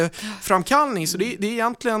beroendeframkallning. Så det är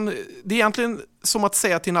egentligen som att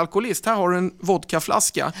säga till en alkoholist, här har du en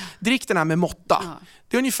vodkaflaska, drick den här med måtta.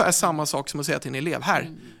 Det är ungefär samma sak som att säga till en elev,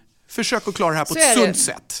 här, försök att klara det här på ett sunt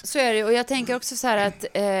sätt. Så är det, och jag tänker också så här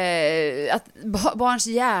att barns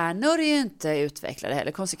hjärnor är ju inte utvecklade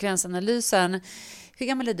heller. Konsekvensanalysen, hur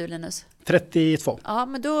gammal är du, Linus? 32. Ja,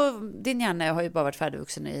 men då, din hjärna har ju bara varit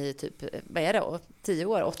färdigvuxen i typ, vad är det då? 10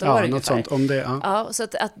 år, 8 år ungefär. Något sånt, om det, ja, så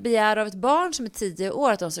att begära av ett barn som är 10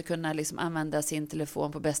 år att de ska kunna liksom använda sin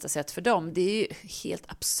telefon på bästa sätt för dem, det är ju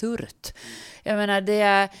helt absurt. Jag menar,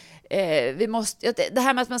 det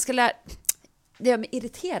här med att man ska lära... Det gör mig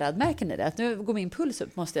irriterad, märker ni det? Att nu går min puls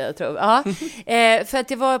upp, måste jag tro. Ja. För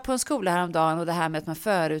att jag var på en skola häromdagen och det här med att man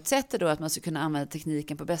förutsätter då att man ska kunna använda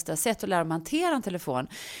tekniken på bästa sätt och lära dem hantera en telefon.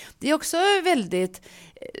 Det är också väldigt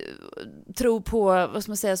tro på, vad ska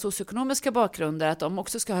man säga, socioekonomiska bakgrunder, att de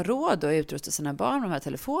också ska ha råd att utrusta sina barn med de här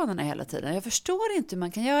telefonerna hela tiden. Jag förstår inte hur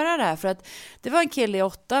man kan göra det här, för att det var en kille i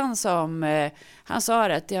 8 som han sa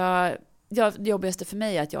att det jobbigaste för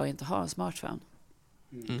mig är att jag inte har en smartphone.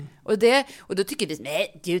 Och då tycker vi,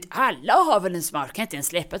 nej gud, alla har väl en smart, kan inte ens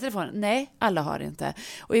släppa telefonen. Nej, alla har det inte.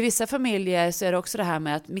 Och i vissa familjer så är det också det här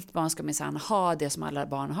med att mitt barn ska minsann ha det som alla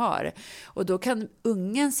barn har. Och då kan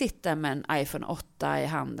ungen sitta med en iPhone 8 i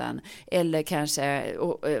handen, eller kanske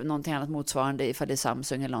någonting annat motsvarande ifall det är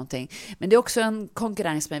Samsung eller någonting. Men det är också en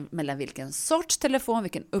konkurrens mellan vilken sorts telefon,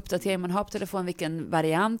 vilken uppdatering man har på telefon, vilken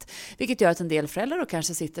variant, vilket gör att en del föräldrar då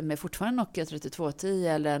kanske sitter med fortfarande Nokia 3210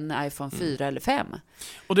 eller en iPhone 4 eller 5.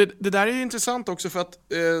 Och det där är ju intressant också för att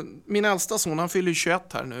min äldsta son, han fyller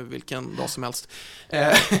 21 här nu, vilken dag som helst.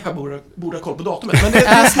 Jag borde ha koll på datumet, men det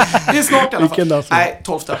är snart i alla fall. Nej,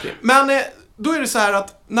 12 april. Men då är det så här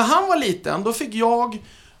att när han var liten, då fick jag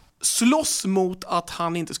slåss mot att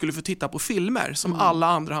han inte skulle få titta på filmer som alla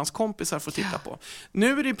andra hans kompisar får titta på.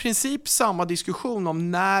 Nu är det i princip samma diskussion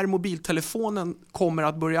om när mobiltelefonen kommer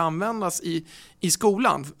att börja användas i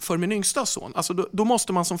skolan för min yngsta son. Alltså då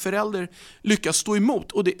måste man som förälder lyckas stå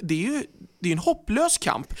emot, och det är en hopplös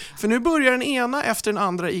kamp. För nu börjar den ena efter den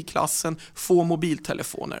andra i klassen få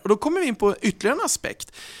mobiltelefoner. Och då kommer vi in på ytterligare en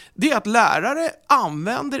aspekt. Det är att lärare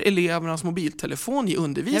använder elevernas mobiltelefon i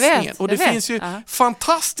undervisningen. Och det finns ju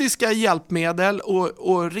fantastiska hjälpmedel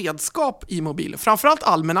och redskap i mobilen. Framförallt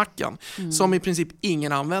almanackan, som i princip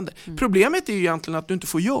ingen använder. Problemet är ju egentligen att du inte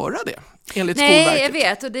får göra det, enligt Skolverket. Nej, jag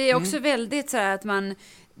vet. Och det är också väldigt så här att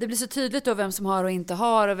det blir så tydligt då vem som har och inte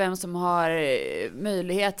har, och vem som har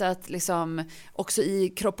möjlighet att liksom också i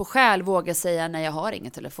kropp och själ våga säga nej, jag har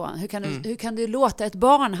ingen telefon. Hur kan du låta ett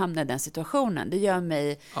barn hamna i den situationen? Det gör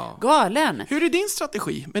mig galen. Hur är din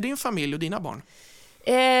strategi med din familj och dina barn?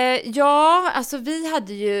 Alltså vi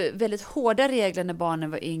hade ju väldigt hårda regler när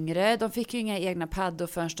barnen var yngre. De fick ju inga egna paddor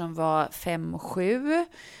förrän de var 5 och 7.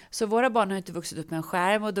 Så våra barn har inte vuxit upp med en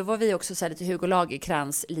skärm, och då var vi också så här lite Hugo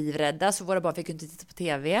Lagercrantz livrädda, så våra barn fick inte titta på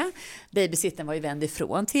tv. Babysitten var ju vänd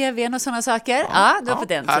ifrån tvn och sådana saker. Det var på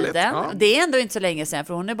den tiden. Ja. Det är ändå inte så länge sedan,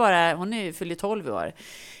 för hon är fyller 12 år.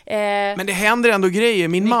 Men det händer ändå grejer.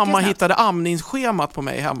 Min mamma hittade amningsschemat på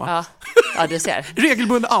mig hemma. Ja, du ser.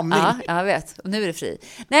 Regelbunden amning. Ja, jag vet. Och nu är det fri.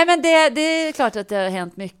 Nej, men det är klart att det har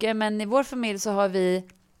hänt mycket, men i vår familj så har vi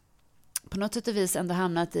på något sätt och vis ändå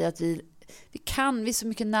hamnat i att vi är så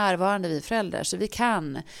mycket närvarande, vi föräldrar, så vi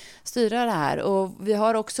kan styra det här. Och vi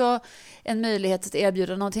har också en möjlighet att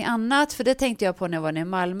erbjuda någonting annat, för det tänkte jag på när jag var i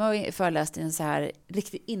Malmö och föreläste i en så här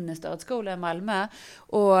riktig innerstadsskola i Malmö.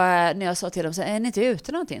 Och när jag sa till dem så här, är ni inte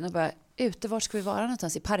ute någonting? Och bara, ute, var ska vi vara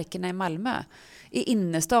någonstans? I parkerna i Malmö. I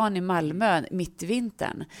innerstan i Malmö mitt i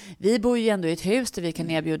vintern. Vi bor ju ändå i ett hus där vi kan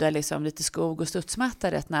erbjuda liksom lite skog och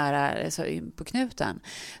studsmatta rätt nära, alltså på knuten.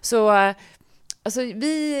 Så alltså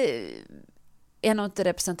vi är nog inte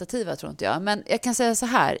representativa, tror inte jag. Men jag kan säga så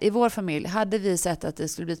här, i vår familj hade vi sett att det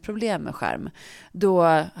skulle bli ett problem med skärm, då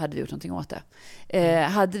hade vi gjort någonting åt det.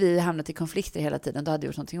 Hade vi hamnat i konflikter hela tiden, då hade vi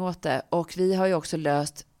gjort någonting åt det. Och vi har ju också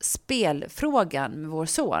löst spelfrågan med vår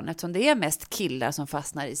son, eftersom det är mest killar som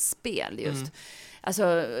fastnar i spel just.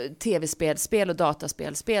 Alltså tv-spel och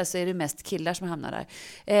dataspel, så är det mest killar som hamnar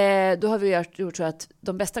där. Då har vi gjort så att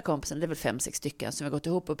de bästa kompisarna, det är väl 5-6 stycken, som har gått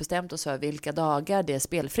ihop och bestämt oss för vilka dagar det är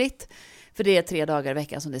spelfritt. För det är 3 dagar i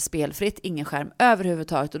veckan som det är spelfritt, ingen skärm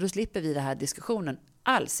överhuvudtaget, och då slipper vi den här diskussionen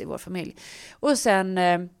alls i vår familj. Och sen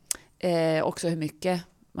också hur mycket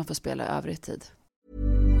man får spela övrig tid.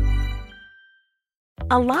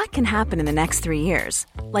 A lot can happen in the next 3 years.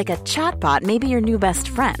 Like a chatbot may be your new best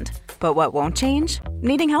friend. But what won't change?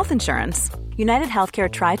 Needing health insurance. United Healthcare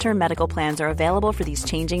Tri-Term Medical Plans are available for these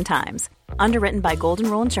changing times. Underwritten by Golden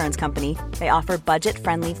Rule Insurance Company, they offer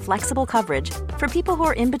budget-friendly, flexible coverage for people who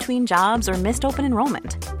are in between jobs or missed open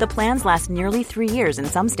enrollment. The plans last nearly 3 years in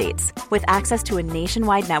some states, with access to a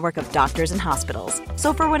nationwide network of doctors and hospitals.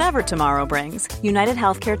 So for whatever tomorrow brings, United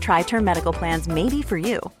Healthcare Tri-Term Medical Plans may be for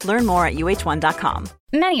you. Learn more at uh1.com.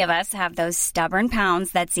 Many of us have those stubborn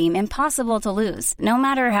pounds that seem impossible to lose, no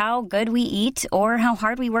matter how good we eat or how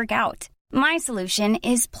hard we work out. My solution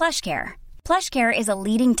is PlushCare. PlushCare is a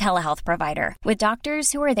leading telehealth provider with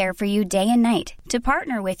doctors who are there for you day and night to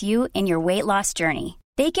partner with you in your weight loss journey.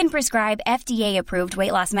 They can prescribe FDA-approved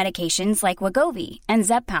weight loss medications like Wegovy and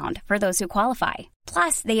Zepbound for those who qualify.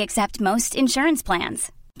 Plus, they accept most insurance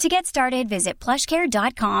plans. To get started, visit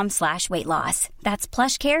plushcare.com/weightloss. That's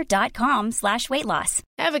plushcare.com/weightloss.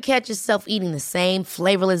 Ever catch yourself eating the same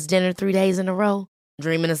flavorless dinner 3 days in a row?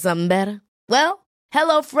 Dreaming of something better? Well,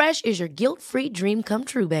 HelloFresh is your guilt-free dream come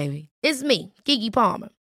true, baby. It's me, Keke Palmer.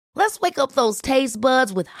 Let's wake up those taste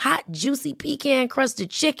buds with hot, juicy pecan-crusted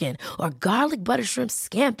chicken or garlic butter shrimp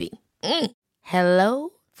scampi.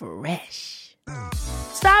 HelloFresh.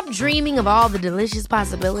 Stop dreaming of all the delicious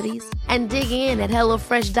possibilities and dig in at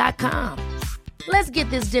HelloFresh.com. Let's get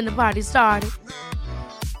this dinner party started.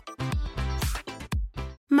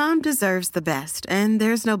 Mom deserves the best, and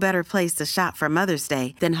there's no better place to shop for Mother's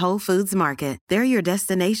Day than Whole Foods Market. They're your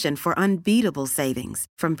destination for unbeatable savings,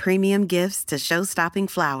 from premium gifts to show-stopping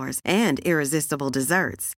flowers and irresistible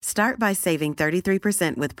desserts. Start by saving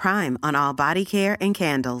 33% with Prime on all body care and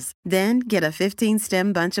candles. Then get a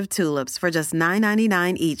 15-stem bunch of tulips for just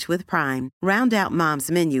 $9.99 each with Prime. Round out Mom's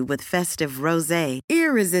menu with festive rosé,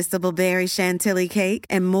 irresistible berry chantilly cake,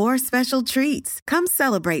 and more special treats. Come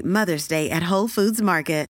celebrate Mother's Day at Whole Foods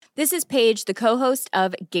Market. This is Paige, the co-host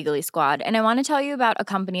of Giggly Squad, and I want to tell you about a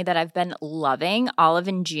company that I've been loving,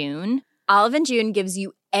 Olive & June. Olive & June gives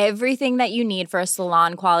you everything that you need for a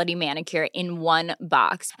salon-quality manicure in one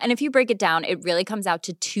box. And if you break it down, it really comes out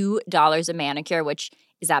to $2 a manicure, which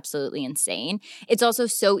is absolutely insane. It's also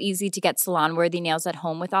so easy to get salon-worthy nails at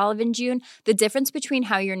home with Olive & June. The difference between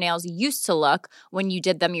how your nails used to look when you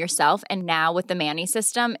did them yourself and now with the Mani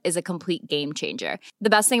system is a complete game changer. The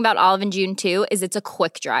best thing about Olive & June, too, is it's a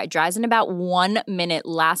quick dry. Dries in about 1 minute,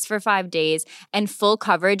 lasts for 5 days, and full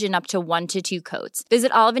coverage in up to 1 to 2 coats.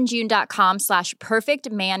 Visit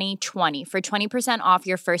oliveandjune.com/perfectmani20 for 20% off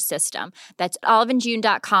your first system. That's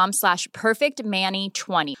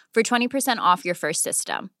oliveandjune.com/perfectmani20 for 20% off your first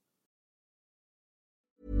system.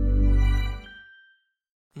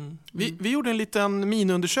 Vi gjorde en liten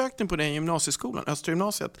minundersökning på den gymnasieskolan, Östra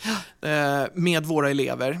gymnasiet, med våra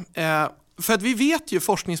elever. För att vi vet ju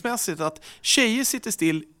forskningsmässigt att tjejer sitter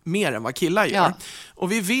still mer än vad killar gör. Ja.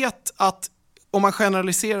 Och vi vet att om man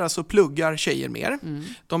generaliserar så pluggar tjejer mer.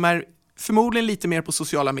 De är förmodligen lite mer på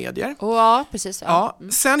sociala medier. Ja, precis. Ja.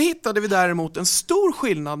 Sen hittade vi däremot en stor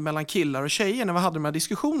skillnad mellan killar och tjejer när vi hade de här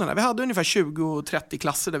diskussionerna. Vi hade ungefär 20-30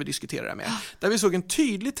 klasser där vi diskuterade med. Där vi såg en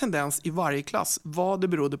tydlig tendens i varje klass vad det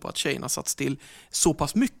berodde på att tjejerna satt still så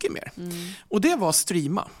pass mycket mer. Och det var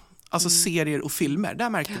streama. Alltså serier och filmer, där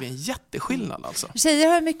märkte vi en jätteskillnad alltså. Tjejer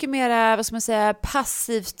har mycket mer, vad ska man säga,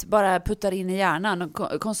 passivt bara puttar in i hjärnan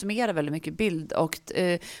och konsumerar väldigt mycket bild och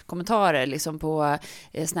kommentarer liksom på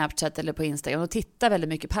Snapchat eller på Instagram och tittar väldigt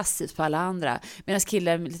mycket passivt på alla andra. Medan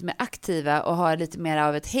killar är lite mer aktiva och har lite mer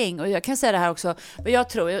av ett häng. Och jag kan säga det här också, vad jag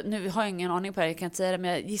tror, nu har jag ingen aning på det, jag kan inte säga det,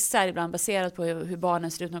 men jag gissar ibland baserat på hur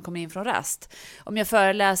barnen ser ut när de kommer in från rast. Om jag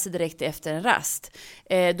föreläser direkt efter en rast,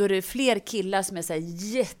 då är det fler killar som är så här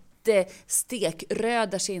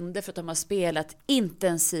stekröda kinder för att de har spelat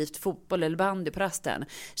intensivt fotboll eller bandy på rasten.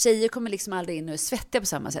 Tjejer kommer liksom aldrig in och är svettiga på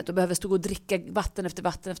samma sätt och behöver stå och dricka vatten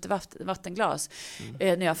efter vattenglas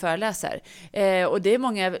när jag föreläser. Och det är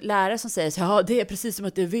många lärare som säger så, ja, det är precis som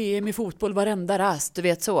att det är VM i fotboll varenda rast, du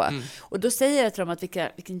vet så. Och då säger jag till dem att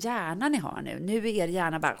vilken hjärna ni har nu. Nu är er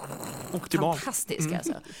hjärna bara fantastisk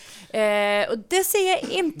alltså. Och det ser jag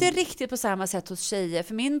inte riktigt på samma sätt hos tjejer.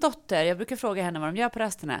 För min dotter, jag brukar fråga henne vad de gör på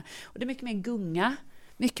rasterna. Och det är mycket mer gunga,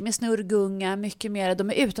 Mycket mer snurrgunga, mycket mer. De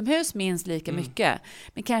är utomhus minst lika mycket.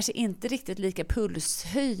 Men kanske inte riktigt lika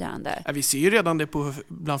pulshöjande. Ja, vi ser ju redan det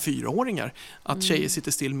bland 4-åringar. Att tjejer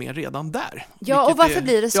sitter still mer redan där. Ja, och varför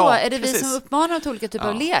blir det så? Ja, är det precis. Vi som uppmanar till olika typer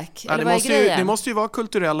av lek? Ja, eller vad är grejen? Det måste ju vara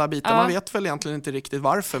kulturella bitar. Man vet väl egentligen inte riktigt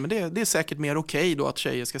varför. Men det är säkert mer okej då att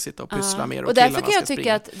tjejer ska sitta och pyssla mer. Och därför kan jag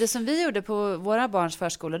tycka att det som vi gjorde på våra barns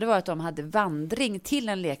förskola, det var att de hade vandring till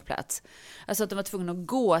en lekplats. Alltså att de var tvungna att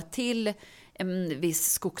gå till en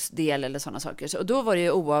viss skogsdel eller sådana saker. Och då var det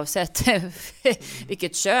ju oavsett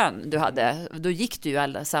vilket kön du hade. Då gick du ju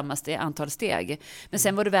alla samma antal steg. Men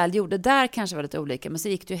sen vad du väl gjorde där kanske var lite olika. Men så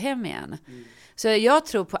gick du hem igen. Så jag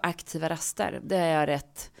tror på aktiva raster. Det är jag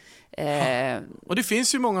rätt. Och det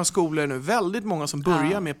finns ju många skolor nu, väldigt många som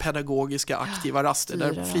börjar med pedagogiska aktiva raster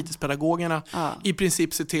där fritidspedagogerna i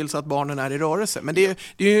princip ser till så att barnen är i rörelse. Men det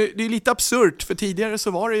är lite absurt, för tidigare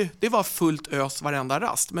så var det var fullt ös varenda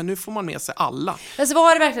rast, men nu får man med sig alla. Alltså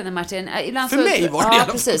var det verkligen det, Martin? Ibland för mig var det. Ja,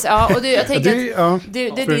 precis. Ja, och jag tänker att det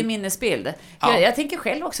är din minnesbild. Jag tänker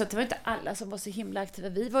själv också att det var inte alla som var så himla aktiva.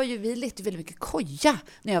 Vi lekte väldigt mycket koja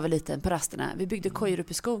när jag var liten på rasterna. Vi byggde kojor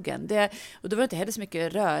upp i skogen. Och då var det inte heller så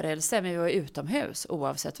mycket rörelse, men vi var utomhus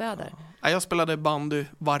oavsett väder. Ja, jag spelade bandy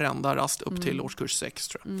varenda rast upp till årskurs 6,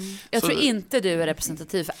 tror jag. Jag tror inte du är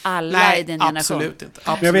representativ för alla i din generation. Absolut inte.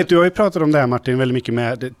 Absolut. Jag vet, du har ju pratat om det här, Martin, väldigt mycket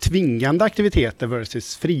med tvingande aktiviteter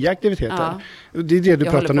versus fria aktiviteter. Det är det du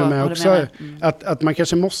pratar nu med också. Att man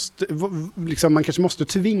kanske måste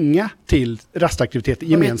tvinga till rastaktiviteter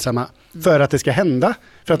gemensamma för att det ska hända.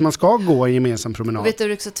 För att man ska gå en gemensam promenad. Och vet du hur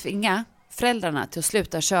du ska tvinga föräldrarna till att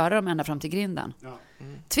sluta köra dem ända fram till grinden?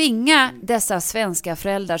 Tvinga dessa svenska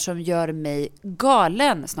föräldrar som gör mig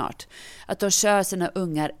galen snart att de kör sina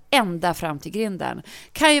ungar ända fram till grinden.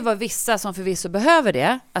 Kan ju vara vissa som förvisso behöver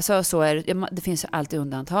det. Alltså så det finns ju alltid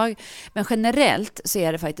undantag. Men generellt så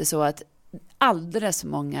är det faktiskt så att alldeles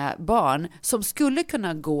många barn som skulle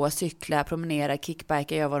kunna gå, cykla, promenera,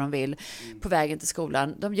 kickbika, göra vad de vill på vägen till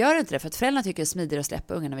skolan. De gör inte det för att föräldrarna tycker det är smidigare att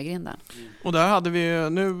släppa ungarna vid grinden. Och där hade vi,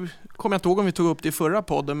 nu kommer jag inte ihåg om vi tog upp det i förra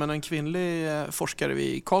podden, men en kvinnlig forskare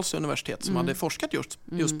vid Karlstad universitet som hade forskat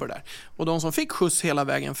just på det där. Och de som fick skjuts hela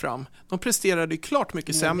vägen fram, de presterade klart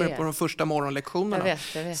mycket sämre på de första morgonlektionerna.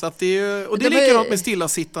 Jag vet. Så att det är likadant med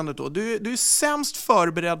stillasittandet då. Du är sämst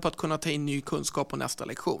förberedd på att kunna ta in ny kunskap på nästa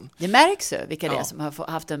lektion. Det märks ju vilka det är som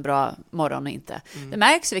har haft en bra morgon och inte. Det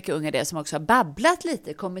märks vilka unga det är som också har babblat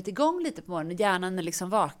lite, kommit igång lite på morgonen, hjärnan är liksom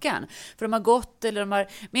vaken. För de har gått eller de har...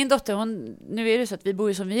 Min dotter, nu är det så att vi bor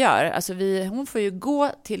ju som vi gör. Alltså hon får ju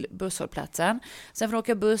gå till busshållplatsen. Sen får hon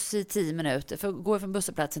åka buss i 10 minuter. För gå från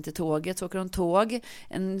busshållplatsen till tåget så åker hon tåg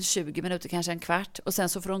en 20 minuter, kanske en kvart. Och sen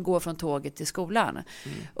så får hon gå från tåget till skolan.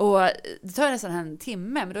 Och det tar nästan en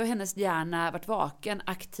timme. Men då har hennes hjärna varit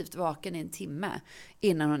aktivt vaken i en timme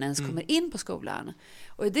innan hon ens kommer in på skolan.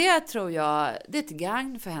 Och det tror jag, det är ett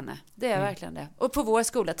gagn för henne. Det är verkligen det. Och på vår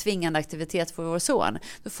skola, tvingande aktivitet för vår son,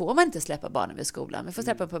 då får man inte släppa barnen vid skolan. Vi får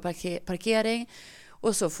släppa på parkering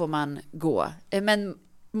och så får man gå. Men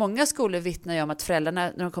många skolor vittnar ju om att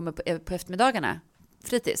föräldrarna, när de kommer på eftermiddagarna,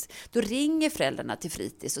 fritids, då ringer föräldrarna till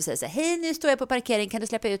fritids och säger så här: hej, nu står jag på parkering, kan du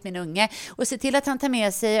släppa ut min unge? Och se till att han tar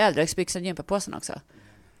med sig öldröksbyxan och gympapåsen också.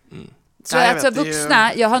 Så Nej, alltså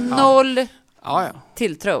vuxna, jag har noll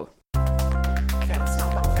tilltro.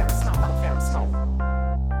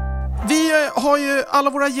 Vi har ju, alla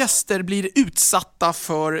våra gäster blir utsatta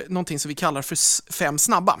för någonting som vi kallar för 5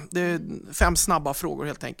 snabba. Det är 5 snabba frågor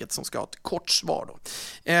helt enkelt som ska ha ett kort svar då.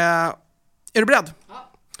 Är du beredd?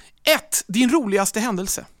 1. Din roligaste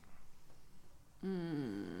händelse?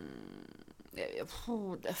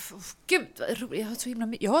 Gud, jag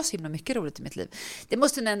har så himla mycket roligt i mitt liv. Det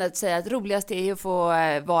måste jag ändå säga att roligast är att få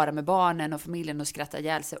vara med barnen och familjen och skratta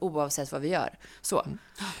ihjäl sig oavsett vad vi gör. Så.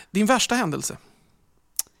 Din värsta händelse?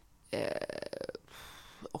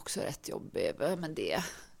 Också rätt jobbig, men det är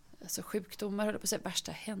alltså sjukdomar, håller på att säga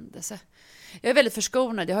värsta händelse. Jag är väldigt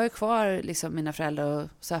förskonad. Jag har ju kvar liksom mina föräldrar och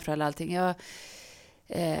svärföräldrar och allting.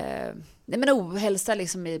 Men ohälsa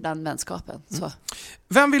liksom ibland vänskapen. Så.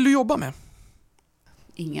 Vem vill du jobba med?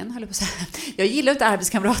 Ingen, håller på att säga. Jag gillar inte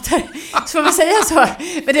arbetskamrater. Så får man säga så.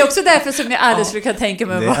 Men det är också därför som jag aldrig skulle kunna tänka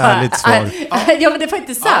mig att vara... Det är ärligt svar. Ja, men det är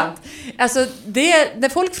faktiskt sant. Alltså, när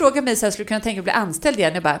folk frågar mig så här, skulle jag kunna tänka mig att bli anställd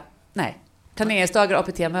igen. Jag bara, nej. Planeringsdagar,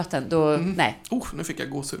 APT-möten, då nej. Nu fick jag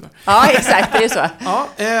gåshud. Ja, exakt, det är så.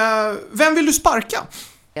 Vem vill du sparka?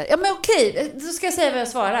 Ja, men okej, då ska jag säga vad jag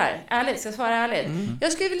svarar. Ärligt, ska jag svara ärligt.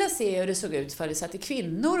 Jag skulle vilja se hur det såg ut för det satt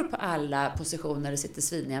kvinnor på alla positioner och sitter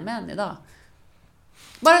sviniga män idag.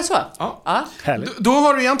 Bara så? Ja. Då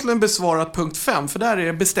har du egentligen besvarat punkt 5, för där är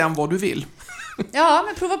det bestäm vad du vill. Ja,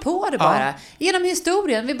 men prova på det bara. Genom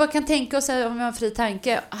historien, vi bara kan tänka oss, om vi har en fri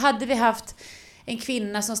tanke. Hade vi haft en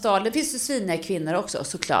kvinna som stal, det finns ju sviniga kvinnor också,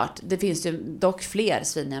 såklart. Det finns ju dock fler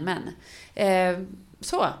sviniga män.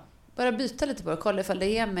 Så, bara byta lite på det. Kolla ifall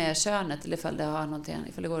det är med könet eller ifall det har någonting,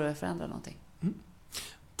 ifall det går att förändra någonting.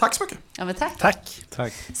 Tack så mycket. Ja, men tack.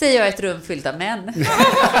 Tack. Säger jag ett rum fyllt av män.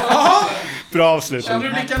 Bra avslutning. Känner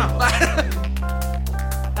du blickarna?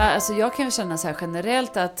 Alltså jag kan ju känna så här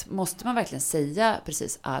generellt att måste man verkligen säga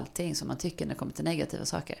precis allting som man tycker när det kommer till negativa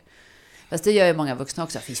saker? Fast det gör ju många vuxna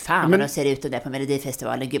också. Fy fan vad de ser ut där på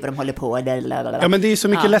Melodifestivalen. Gud vad de håller på. Ja, men det är så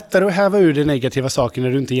mycket lättare att häva ur de negativa saker när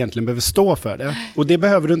du inte egentligen behöver stå för det. Och det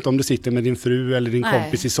behöver du inte om du sitter med din fru eller din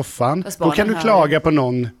kompis i soffan. Då kan du klaga på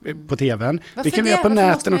någon på tvn. Varför det kan vi göra på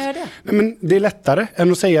näten. Men det är lättare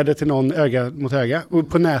än att säga det till någon öga mot öga. Och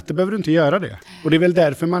på nätet behöver du inte göra det. Och det är väl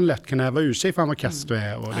därför man lätt kan häva ur sig fan vad kast du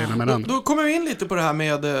är och det ena med det andra. Då kommer vi in lite på det här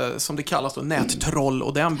med, som det kallas då, nättroll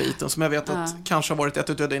och den biten. Som jag vet att kanske har varit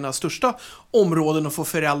ett av dina största områden att få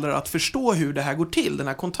föräldrar att förstå hur det här går till, den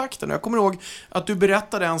här kontakten. Och jag kommer ihåg att du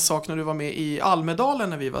berättade en sak när du var med i Almedalen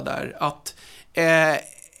när vi var där, att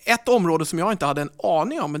ett område som jag inte hade en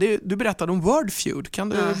aning om, men du berättade om Wordfeud. Kan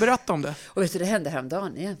du berätta om det? Och vet du, det hände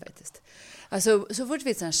häromdagen igen faktiskt. Alltså, så fort det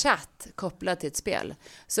finns en chatt kopplad till ett spel,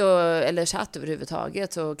 eller chatt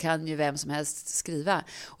överhuvudtaget, så kan ju vem som helst skriva.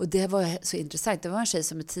 Och det var så intressant. Det var en tjej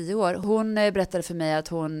som är 10 år. Hon berättade för mig att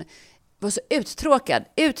hon var så uttråkad.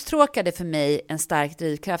 Uttråkad är för mig en stark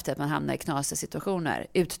drivkraft att man hamnar i knasiga situationer.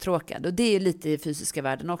 Uttråkad. Och det är ju lite i fysiska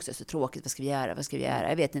världen också. Så tråkigt, vad ska vi göra?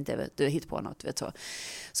 Jag vet inte, du hittar på något, vet så.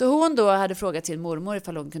 Så hon då hade frågat sin mormor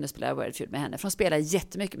ifall hon kunde spela Wordfeud med henne. För hon spelar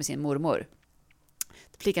jättemycket med sin mormor.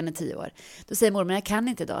 Flickan är 10 år. Då säger mormor, jag kan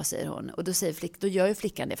inte idag, säger hon. Och då gör ju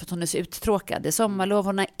flickan det för att hon är så uttråkad. Det är sommarlov,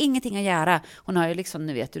 hon har ingenting att göra. Hon har ju liksom,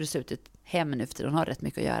 ni vet hur det ser ut hem nu efter, hon har rätt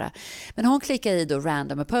mycket att göra. Men hon klickar i då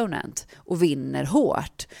random opponent och vinner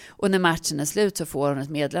hårt. Och när matchen är slut så får hon ett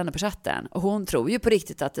meddelande på chatten. Och hon tror ju på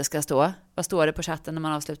riktigt att det ska stå. Vad står det på chatten när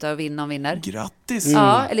man avslutar och vinner? Grattis!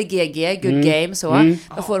 Ja, eller GG, good game, så.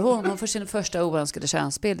 Vad får hon? Hon får sin första oönskade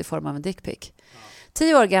könsbild i form av en dickpic.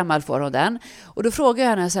 10 år gammal får hon den. Och då frågar jag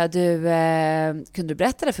henne så här, kunde du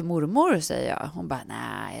berätta det för mormor, säger jag. Hon bara,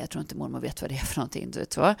 nej, jag tror inte mormor vet vad det är för någonting. Du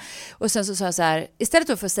vet, så. Och sen så sa jag så här,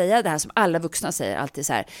 istället för att säga det här som alla vuxna säger alltid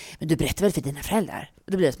så här, men du berättar väl för dina föräldrar?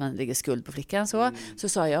 Och då blir det att man lägger skuld på flickan så. Så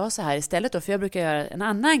sa jag så här istället då, för jag brukar göra en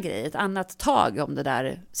annan grej, ett annat tag om den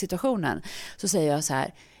där situationen. Så säger jag så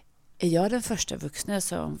här, är jag den första vuxna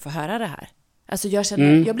som får höra det här? Alltså jag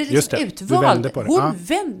känner, jag blir liksom utvald. Hon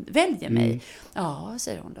väljer mig. Ja,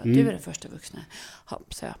 säger hon då. Du är den första vuxna. Ja,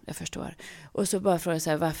 så jag förstår. Och så bara frågar jag så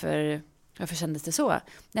här, varför kändes det så?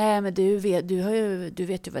 Nej, men du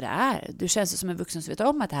vet ju vad det är. Du känns som en vuxen som vet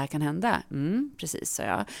om att det här kan hända. Precis, sa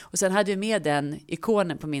jag. Och sen hade jag med den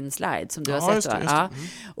ikonen på min slide som du har sett. Just det.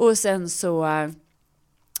 Och sen så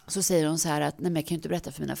säger hon så här att, nej men jag kan ju inte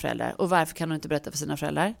berätta för mina föräldrar. Och varför kan hon inte berätta för sina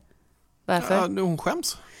föräldrar? Varför? Ja, hon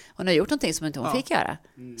skäms. Hon har gjort någonting som inte hon fick göra.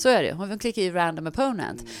 Så är det. Hon klickar i random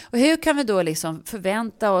opponent. Och hur kan vi då liksom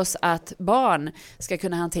förvänta oss att barn ska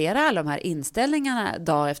kunna hantera alla de här inställningarna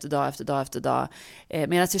dag efter dag efter dag efter dag,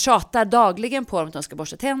 medan vi tjatar dagligen på dem att de ska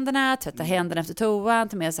borsta tänderna, tvätta händerna efter toan,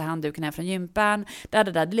 ta med sig handduken här från gympan.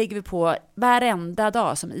 Det ligger vi på varenda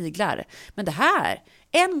dag som iglar. Men det här,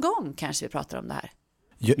 en gång kanske vi pratar om det här.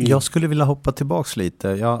 Jag skulle vilja hoppa tillbaks lite.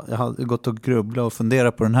 Jag har gått och grubblat och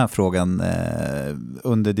funderat på den här frågan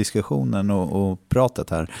under diskussionen och pratet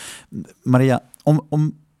här. Maria,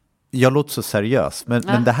 om jag låter så seriös,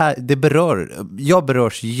 men det här, jag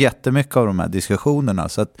berörs jättemycket av de här diskussionerna,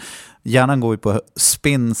 så att hjärnan går ju på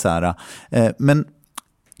spinn så här. Men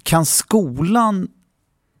kan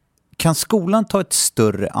skolan ta ett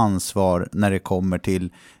större ansvar när det kommer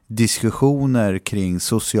till diskussioner kring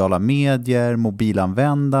sociala medier,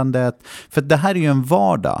 mobilanvändandet? För det här är ju en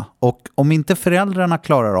vardag, och om inte föräldrarna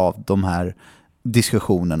klarar av de här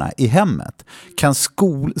diskussionerna i hemmet,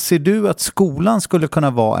 ser du att skolan skulle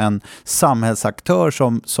kunna vara en samhällsaktör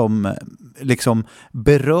som liksom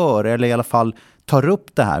berör, eller i alla fall tar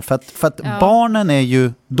upp det här? För att barnen är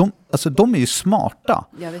ju de är ju smarta,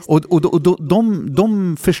 och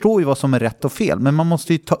de förstår ju vad som är rätt och fel, men man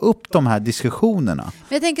måste ju ta upp de här diskussionerna.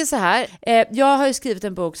 Men jag tänker så här, jag har ju skrivit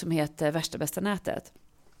en bok som heter Värsta bästa nätet,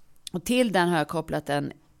 och till den har jag kopplat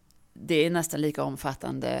det är nästan lika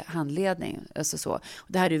omfattande handledning. Alltså så. Och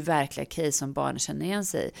det här är ju verkliga case som barn känner igen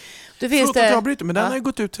sig i. Förlåt att jag bryter, men den har ju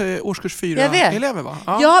gått ut till årskurs 4 elever, va?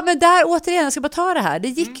 Ja, men där återigen, jag ska bara ta det här. Det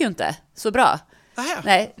gick ju inte så bra.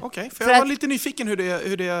 Nej. Okej, för jag var lite nyfiken hur det ja,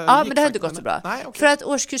 gick. Men det har inte gått så bra. Nej, okay. För att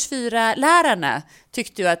årskurs 4-lärarna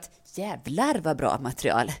tyckte ju att jävlar vad bra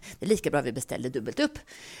material. Det är lika bra vi beställde dubbelt upp.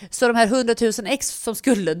 Så de här 100 000 ex som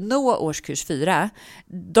skulle nå årskurs 4,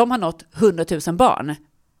 de har nått 100 000 barn.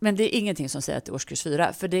 Men det är ingenting som säger att det är årskurs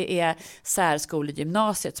 4. För det är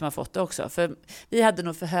särskolegymnasiet som har fått det också. För vi hade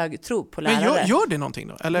nog för hög tro på lärare. Men gör det någonting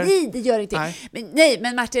då? Eller? Nej, det gör ingenting.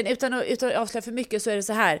 Men Martin, utan att avslöja för mycket så är det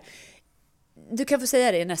så här. Du kan få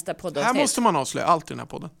säga det i nästa poddavsnitt. Här måste man avslöja allt i den här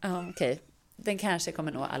podden. Ja, okej. Den kanske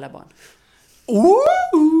kommer nå alla barn.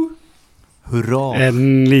 Hurra!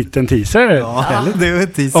 En liten teaser. Ja, det är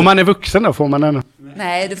en teaser. Om man är vuxen då får man en...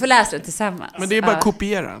 Nej, du får läsa den tillsammans. Men det är bara att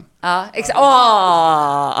kopiera den. Ja, exakt.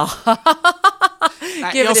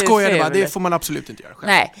 Nej, jag skojade bara. Det får man absolut inte göra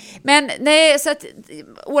själv. Nej, så att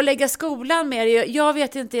ålägga skolan mer. Jag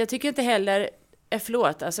vet inte, jag tycker inte heller...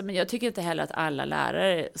 men jag tycker inte heller att alla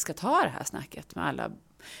lärare ska ta det här snacket med alla.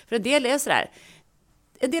 För en del är sådär.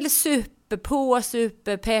 En del är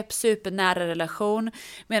superpepp, supernära relation.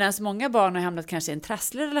 Medan många barn har hamnat kanske i en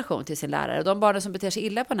trasslig relation till sin lärare. De barnen som beter sig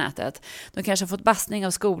illa på nätet, de kanske har fått bastning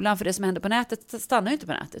av skolan. För det som händer på nätet stannar ju inte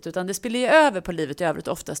på nätet. Utan det spiller ju över på livet i övrigt,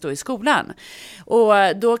 oftast då i skolan. Och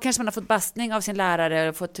då kanske man har fått bastning av sin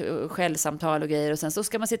lärare, fått skällsamtal och grejer. Och sen så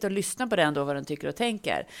ska man sitta och lyssna på den då, vad den tycker och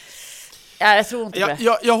tänker. Jag tror inte det.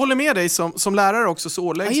 Jag håller med dig som lärare också, så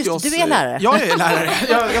åläggs oss... Du är lärare. Jag är lärare.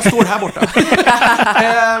 Jag står här borta.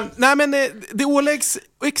 Nej, men det åläggs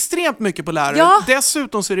extremt mycket på lärare. Ja.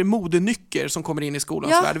 Dessutom så är det modenycker som kommer in i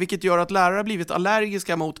skolans värld, vilket gör att lärare har blivit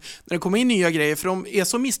allergiska mot när det kommer in nya grejer, för de är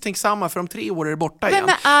så misstänksamma, för de 3 år är borta igen. Men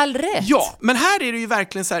med all rätt. Ja, men här är det ju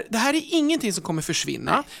verkligen så här, det här är ingenting som kommer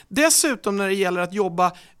försvinna. Nej. Dessutom när det gäller att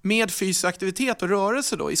jobba med fysisk aktivitet och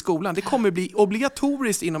rörelse då i skolan, det kommer bli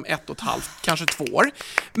obligatoriskt inom 1,5, kanske 2 år.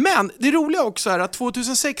 Men det roliga också är att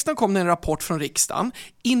 2016 kom det en rapport från riksdagen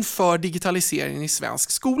inför digitaliseringen i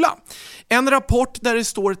svensk skola. En rapport där det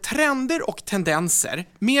står trender och tendenser,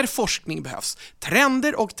 mer forskning behövs.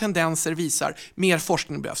 Trender och tendenser visar, mer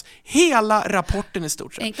forskning behövs. Hela rapporten i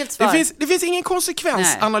stort sett. Enkelt svar. Det finns ingen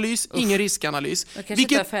konsekvensanalys, ingen riskanalys.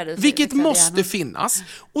 Vilket måste finnas.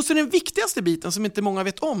 Och så den viktigaste biten som inte många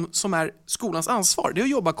vet om, som är skolans ansvar, det är att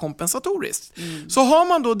jobba kompensatoriskt. Så har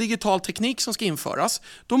man då digital teknik som ska införas,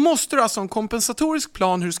 då måste du alltså ha en kompensatorisk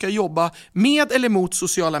plan hur du ska jobba med eller mot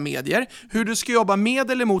sociala medier, hur du ska jobba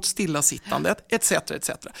med eller mot stillasittandet, etc.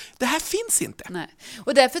 Det här finns inte. Nej.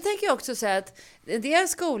 Och därför tänker jag också säga att en del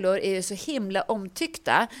skolor är ju så himla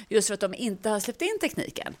omtyckta just för att de inte har släppt in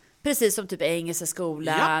tekniken. Precis som typ Engelska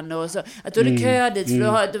skolan och så. Att då är det kö dit. Nu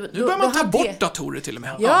börjar man ta bort datorer till och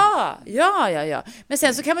med. Ja. Men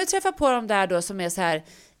sen så kan man ju träffa på dem där då som är så här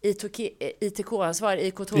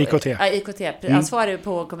ITK-ansvarig, IKT-ansvarig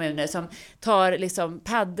på kommuner som tar liksom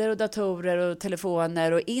paddor och datorer och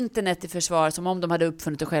telefoner och internet i försvar som om de hade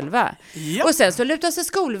uppfunnit det själva. Yep. Och sen så lutar sig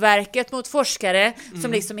Skolverket mot forskare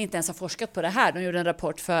som liksom inte ens har forskat på det här. De gjorde en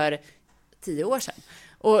rapport för 10 år sedan.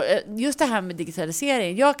 Och just det här med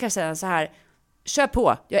digitalisering, jag kan säga så här, kör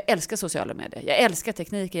på. Jag älskar sociala medier. Jag älskar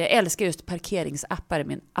tekniken. Jag älskar just parkeringsappar. Är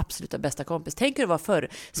min absoluta bästa kompis. Tänk hur det var förr.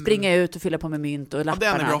 Springa ut och fylla på med mynt och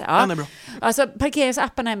lapparna. Den är bra. Alltså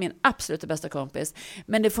parkeringsapparna är min absoluta bästa kompis.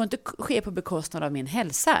 Men det får inte ske på bekostnad av min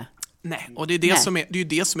hälsa. Nej, och det är ju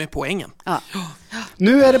det som är poängen. Ja.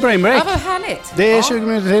 Nu är det brain break. Ja, vad härligt. Det är 20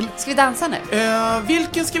 minuter till. Ska vi dansa nu?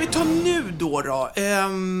 Vilken ska vi ta nu då?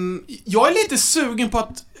 Jag är lite sugen på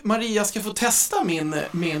att Maria ska få testa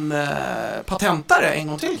min patentare en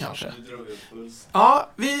gång till kanske. Ja,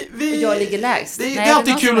 jag ligger lägst. Det är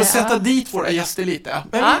alltid kul att sätta dit våra gäster lite.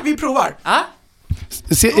 Men vi provar. Ja.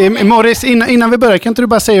 Morris, innan vi börjar, kan inte du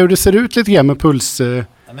bara säga hur det ser ut lite grann med puls?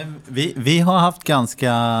 Vi har haft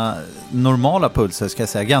ganska normala pulser, ska jag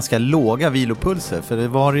säga. Ganska låga vilopulser. För det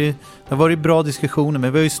var ju bra diskussioner,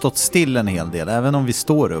 men vi har ju stått still en hel del, även om vi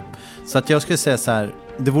står upp. Så att jag skulle säga så här,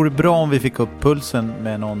 det vore bra om vi fick upp pulsen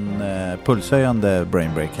med någon pulshöjande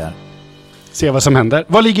brainbreak här. Se vad som händer.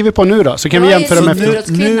 Vad ligger vi på nu då? Så kan vi jämföra med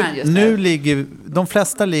nu ligger, de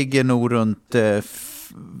flesta ligger nog runt...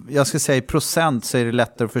 jag ska säga i procent så är det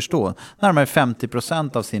lättare att förstå. Närmare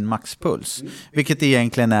 50% av sin maxpuls. Vilket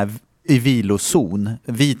egentligen är i vilozon,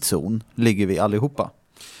 vit zon, ligger vi allihopa.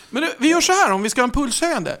 Men vi gör så här om vi ska ha en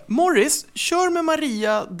pulshöjande. Morris, kör med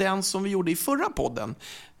Maria den som vi gjorde i förra podden.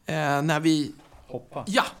 När vi... Hoppa.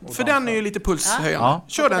 Ja, för den är ju lite pulshöjande. Ja.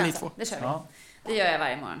 Kör den ni två. Det kör vi. Ja. Det gör jag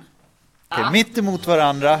varje morgon. Okej, mitt emot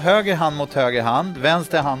varandra, höger hand mot höger hand,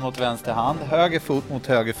 vänster hand mot vänster hand, höger fot mot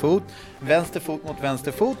höger fot, vänster fot mot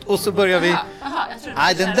vänster fot, och så börjar vi...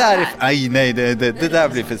 Nej, den där är... Nej, det där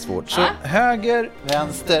blir för svårt. Så höger,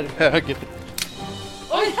 vänster, höger...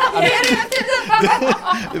 Oj,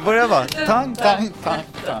 det börjar bara... Tang, tang, tang,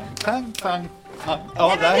 tang, tang, tang.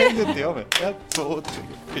 Ja, där hängde inte jag med. 1, 2, 3,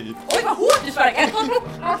 4. Oj, vad hårt du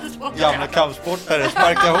sparkar. Gamla kampsportare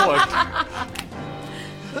sparkar hårt.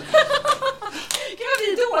 Gud vad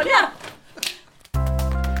vi är dåliga.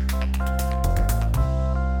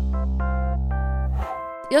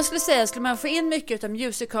 Jag skulle säga, skulle man få in mycket av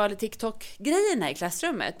musical- och TikTok-grejerna i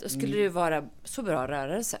klassrummet, då skulle det vara så bra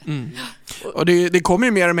rörelse. Och det kommer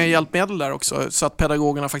ju mer och mer hjälpmedel där också, så att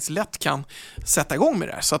pedagogerna faktiskt lätt kan sätta igång med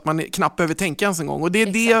det här, så att man knappt behöver tänka ens en gång. Och det är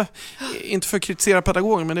det, inte för att kritisera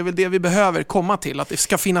pedagoger, men det är väl det vi behöver komma till, att det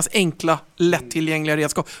ska finnas enkla, lättillgängliga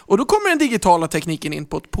redskap. Och då kommer den digitala tekniken in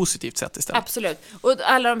på ett positivt sätt istället. Absolut. Och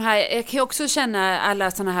alla de här, jag kan ju också känna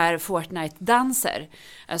alla såna här Fortnite-danser.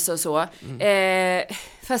 Alltså så.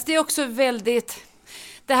 Fast det är också väldigt...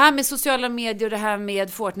 Det här med sociala medier och det här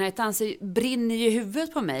med Fortnite-danser brinner ju i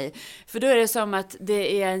huvudet på mig. För då är det som att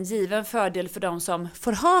det är en given fördel för de som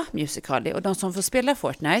får ha Musical.ly och de som får spela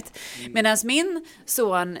Fortnite. Medan min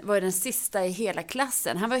son var den sista i hela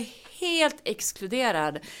klassen. Han var helt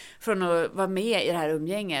exkluderad från att vara med i det här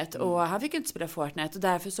umgänget. Och han fick inte spela Fortnite och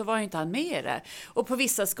därför så var inte han med i det. Och på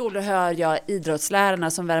vissa skolor hör jag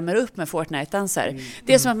idrottslärarna som värmer upp med Fortnite-danser.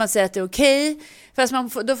 Det är som att man säger att det är okej. Fast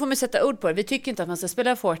då får man sätta ord på det. Vi tycker inte att man ska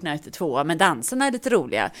spela Fortnite 2, men danserna är lite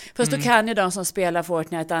roliga. Fast då kan ju de som spelar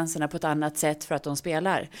Fortnite-danserna på ett annat sätt för att de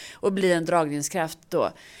spelar. Och blir en dragningskraft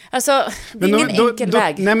då. Alltså, det är ingen enkel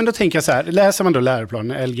väg. Nej, men då tänker jag så här. Läser man då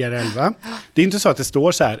läroplanen Lgr 11. Det är inte så att det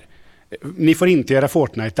står så här. Ni får inte göra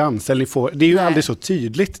Fortnite-dans. Det är ju aldrig så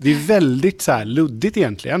tydligt. Det är väldigt så här luddigt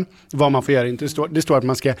egentligen. Vad man får göra. Det står att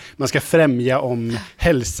man ska främja om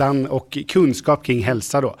hälsan och kunskap kring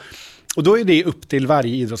hälsa då. Och då är det upp till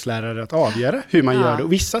varje idrottslärare att avgöra hur man gör det.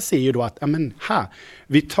 Och vissa ser ju då att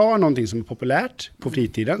vi tar någonting som är populärt på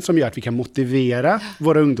fritiden som gör att vi kan motivera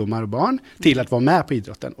våra ungdomar och barn till att vara med på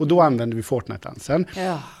idrotten. Och då använder vi Fortnite-dansen.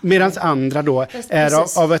 Ja. Medan andra då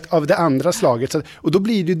är av det andra slaget. Och då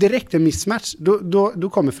blir det direkt en mismatch. Då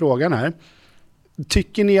kommer frågan här.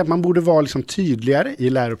 Tycker ni att man borde vara liksom tydligare i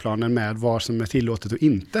läroplanen med vad som är tillåtet och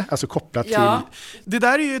inte? Alltså kopplat till... Det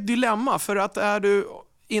där är ju ett dilemma, för att är du...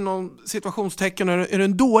 inom situationstecken är du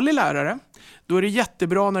en dålig lärare, då är det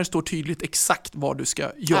jättebra när det står tydligt exakt vad du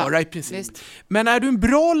ska göra i princip. Visst. Men är du en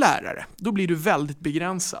bra lärare, då blir du väldigt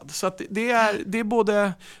begränsad. Så att det är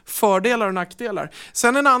både fördelar och nackdelar.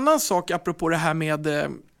 Sen en annan sak apropå det här med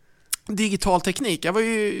digital teknik. Jag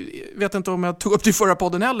vet inte om jag tog upp det i förra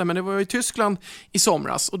podden heller, men det var i Tyskland i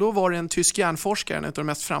somras. Och då var det en tysk hjärnforskare, en av de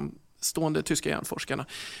mest framstående tyska hjärnforskarna.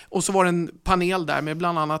 Och så var det en panel där med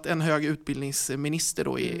bland annat en hög utbildningsminister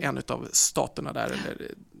då i en av staterna där,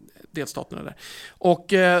 eller delstaterna där.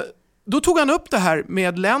 Och då tog han upp det här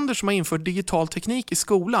med länder som har infört digital teknik i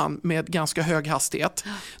skolan med ganska hög hastighet.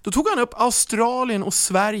 Då tog han upp Australien och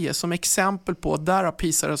Sverige som exempel på att där har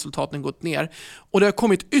PISA-resultaten gått ner. Och det har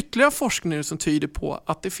kommit ytterligare forskning som tyder på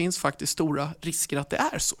att det finns faktiskt stora risker att det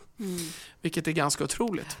är så. Vilket är ganska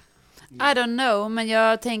otroligt. I don't know, men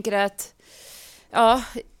jag tänker att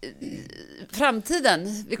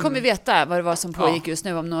framtiden, vi kommer veta vad det var som pågick just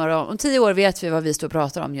nu om 10 år vet vi vad vi står och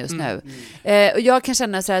pratar om just nu. Och jag kan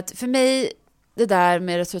känna så att för mig det där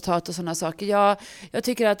med resultat och sådana saker. Jag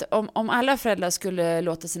tycker att om alla föräldrar skulle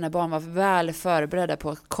låta sina barn vara väl förberedda på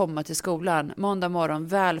att komma till skolan måndag morgon,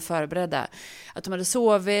 väl förberedda. Att de hade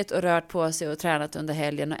sovit och rört på sig och tränat under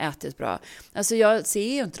helgen och ätit bra. Alltså jag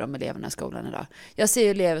ser ju inte de eleverna i skolan idag. Jag ser ju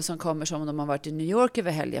elever som kommer som om de har varit i New York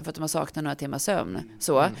över helgen för att de har saknat några timmar sömn.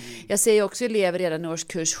 Så. Jag ser ju också elever redan i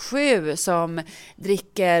årskurs 7 som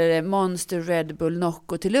dricker Monster, Red Bull,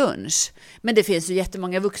 Nocco till lunch. Men det finns ju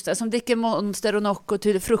jättemånga vuxna som dricker Monster och Nocco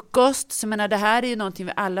till frukost. Så menar, det här är ju någonting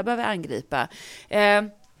vi alla behöver angripa.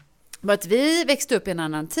 Att vi växte upp i en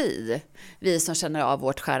annan tid. Vi som känner av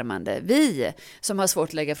vårt skärmande. Vi som har svårt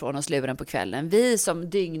att lägga från oss luren på kvällen. Vi som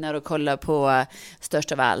dygnar och kollar på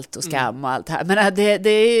Störst av allt och Skam och allt det här. Men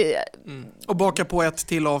det är... Och baka på ett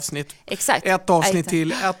till avsnitt. Exakt. Ett avsnitt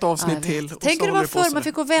till. Tänk det var förr man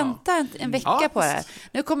fick gå och vänta en vecka på det.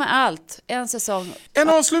 Nu kommer allt. En säsong. En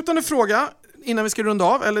avslutande fråga innan vi ska runda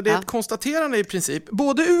av, eller det är ett konstaterande i princip.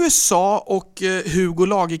 Både USA och Hugo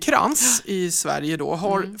Lagercrantz i Sverige då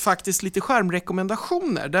har faktiskt lite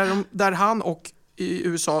skärmrekommendationer där han och i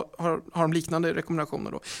USA har de liknande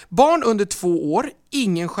rekommendationer då. Barn under 2 år,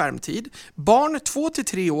 ingen skärmtid. Barn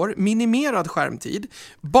 2-3 år, minimerad skärmtid.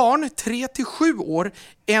 Barn 3-7 år,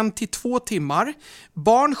 1-2 timmar.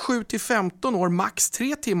 Barn 7-15 år, max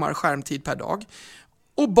 3 timmar skärmtid per dag.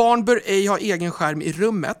 Och barn bör ej ha egen skärm i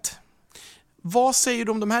rummet. Vad säger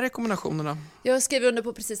du om de här rekommendationerna? Jag skriver under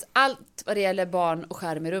på precis allt vad det gäller barn och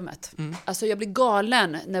skärm i rummet. Alltså jag blir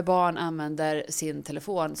galen när barn använder sin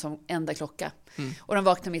telefon som enda klocka. Och de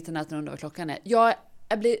vaknar mitt i natten och undrar vad klockan är. Jag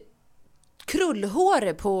blir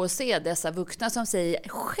krullhårig på att se dessa vuxna som säger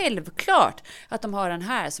självklart att de har den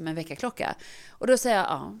här som en väckarklocka. Och då säger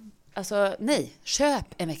jag, alltså nej, köp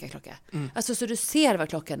en väckarklocka. Alltså så du ser vad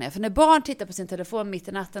klockan är. För när barn tittar på sin telefon mitt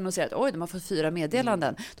i natten och ser att oj, de har fått 4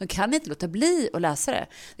 meddelanden. De kan inte låta bli att läsa det.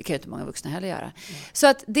 Det kan ju inte många vuxna heller göra. Så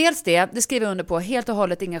att dels det skriver jag under på. Helt och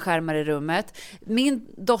hållet inga skärmar i rummet. Min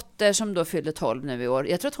dotter som då fyllde 12 nu i år.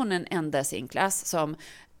 Jag tror att hon är den enda i sin klass som...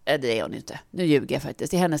 Det är hon inte. Nu ljuger jag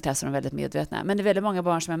faktiskt. I hennes klass är de väldigt medvetna. Men det är väldigt många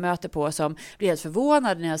barn som jag möter på som blir helt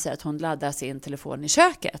förvånade när jag säger att hon laddar sin telefon i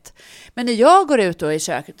köket. Men när jag går ut då i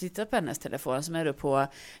köket och tittar på hennes telefon som är då på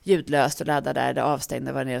ljudlöst och laddar där det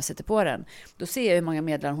avstängda var ner och sätter på den. Då ser jag hur många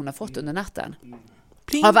meddelanden hon har fått under natten.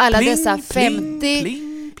 Pling, av alla pling, dessa 50... pling.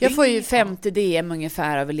 Jag får ju 50 DM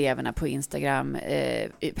ungefär av eleverna på Instagram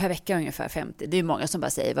per vecka ungefär 50. Det är många som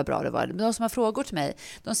bara säger vad bra det var. Men de som har frågor till mig,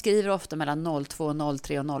 de skriver ofta mellan 02,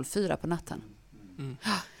 03 och 04 på natten.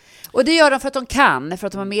 Och det gör de för att de kan, för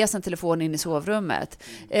att de har med sin telefon in i sovrummet.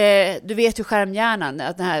 Du vet ju skärmhjärnan,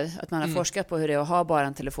 att man har forskat på hur det är att ha bara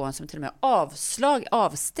en telefon som till och med är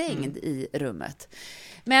avstängd i rummet.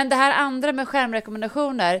 Men det här andra med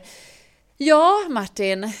skärmrekommendationer... Ja,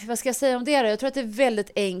 Martin, vad ska jag säga om det då? Jag tror att det är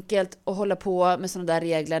väldigt enkelt att hålla på med sådana där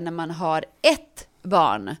regler när man har ett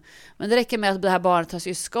barn. Men det räcker med att det här barnet har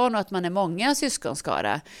syskon och att man är många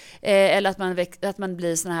syskonskara. Eller att man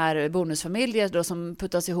blir såna här bonusfamiljer då som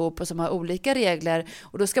puttas ihop och som har olika regler.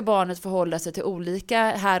 Och då ska barnet förhålla sig till olika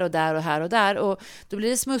här och där och här och där. Och då blir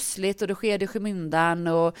det smussligt och då sker det i skymundan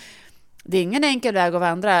och... Det är ingen enkel väg att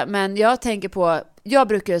vandra, men jag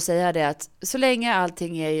brukar ju säga det att så länge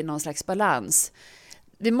allting är i någon slags balans.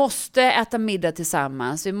 Vi måste äta middag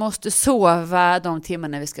tillsammans, vi måste sova de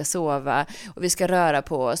timmarna vi ska sova och vi ska röra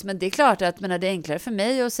på oss. Men det är klart att det är enklare för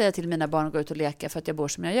mig att säga till mina barn att gå ut och leka för att jag bor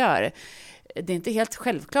som jag gör. Det är inte helt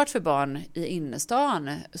självklart för barn i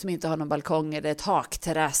innerstan som inte har någon balkong eller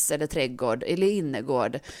takterrass eller trädgård eller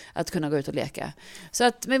innergård att kunna gå ut och leka. Så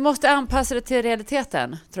att vi måste anpassa det till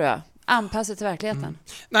realiteten, tror jag. Anpassa till verkligheten.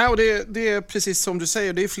 Nej, och det är precis som du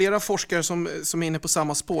säger, det är flera forskare som är inne på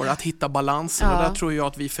samma spår, att hitta balansen. Och där tror jag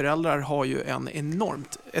att vi föräldrar har ju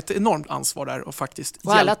ett enormt ansvar där och faktiskt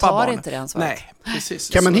och hjälpa barnen. alla tar inte det ansvaret. Nej, precis.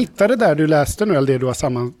 Kan man hitta det där du läste nu, eller det du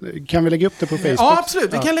har kan vi lägga upp det på Facebook? Ja,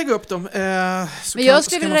 absolut. Vi kan lägga upp dem. Men jag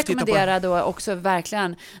skulle vilja rekommendera då också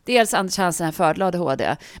verkligen, dels Anders Hansen för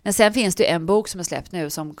ADHD, men sen finns det ju en bok som är släppt nu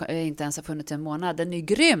som inte ens har funnits en månad. Den är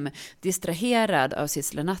grym, Distraherad av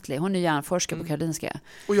Sissela Nattli. Hon är hjärnforskare på Karolinska.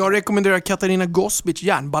 Och jag rekommenderar Katarina Gospic,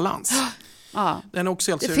 Hjärnbalans. Ja. Den är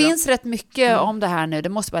också helt det finns rätt mycket om det här nu, det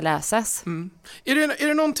måste bara läsas. Är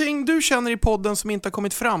det någonting du känner i podden som inte har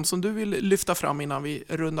kommit fram, som du vill lyfta fram innan vi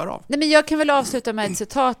rundar av? Nej, men jag kan väl avsluta med ett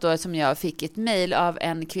citat då, som jag fick ett mejl av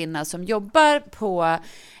en kvinna som jobbar på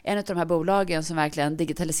en av de här bolagen som verkligen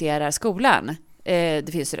digitaliserar skolan.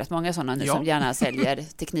 Det finns ju rätt många sådana nu som gärna säljer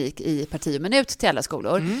teknik i parti och minut till alla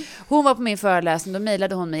skolor. Hon var på min föreläsning, då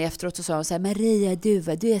mejlade hon mig efteråt och sa så här: Maria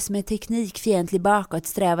Duva, du är som en teknikfientlig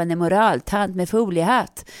bakåtsträvande moraltant med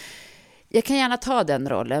foliehatt. Jag kan gärna ta den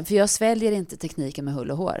rollen, för jag sväljer inte tekniken med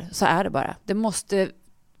hull och hår. Så är det bara. Det måste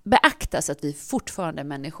beaktas att vi fortfarande är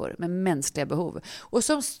människor med mänskliga behov och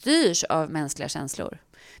som styrs av mänskliga känslor.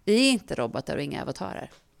 Vi är inte robotar och inga avatarer.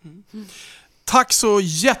 Tack så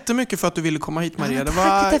jättemycket för att du ville komma hit, Maria. Det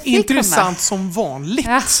var intressant som vanligt.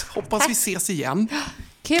 Ja, hoppas vi ses igen.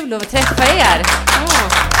 Kul att träffa er.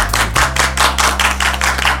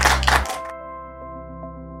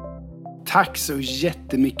 Tack så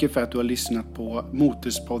jättemycket för att du har lyssnat på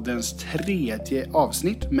Motuspoddens 3:e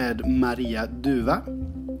avsnitt med Maria Duva.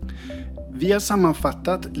 Vi har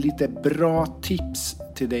sammanfattat lite bra tips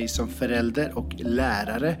till dig som förälder och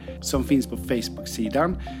lärare som finns på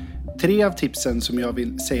Facebook-sidan. 3 av tipsen som jag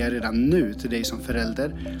vill säga redan nu till dig som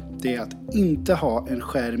förälder, det är att inte ha en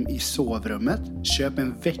skärm i sovrummet. Köp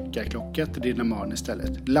en väckarklocka till dina barn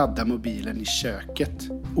istället. Ladda mobilen i köket.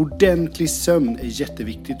 Ordentlig sömn är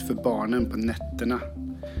jätteviktigt för barnen på nätterna,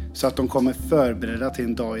 så att de kommer förberedda till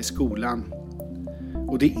en dag i skolan.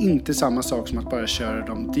 Och det är inte samma sak som att bara köra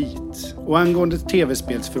dem dit. Och angående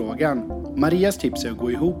tv-spelsfrågan, Marias tips är att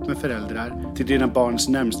gå ihop med föräldrar till dina barns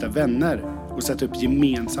närmsta vänner och sätta upp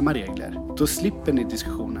gemensamma regler. Då slipper ni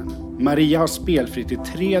diskussionen. Maria har spelfritt i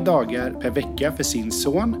 3 dagar per vecka för sin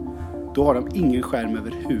son. Då har de ingen skärm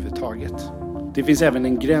överhuvudtaget. Det finns även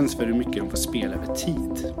en gräns för hur mycket de får spela över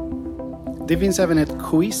tid. Det finns även ett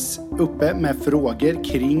quiz uppe med frågor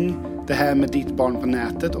kring Det här med ditt barn på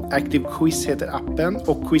nätet och Active Quiz heter appen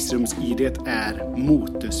och quizrums-idet är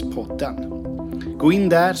Motuspodden. Gå in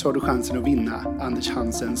där så har du chansen att vinna Anders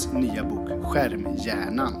Hansens nya bok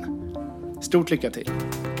Skärmhjärnan. Stort lycka till.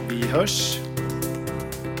 Vi hörs!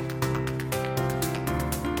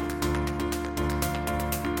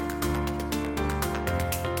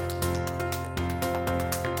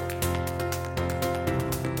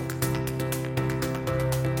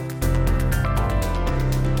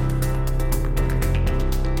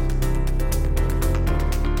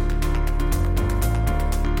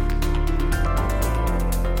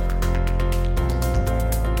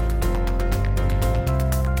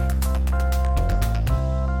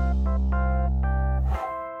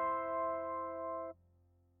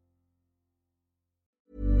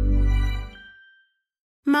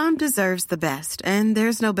 Mom deserves the best, and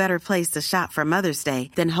there's no better place to shop for Mother's Day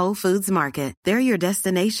than Whole Foods Market. They're your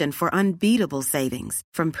destination for unbeatable savings,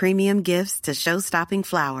 from premium gifts to show-stopping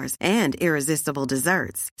flowers and irresistible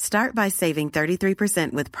desserts. Start by saving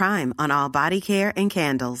 33% with Prime on all body care and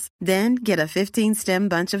candles. Then get a 15-stem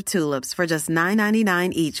bunch of tulips for just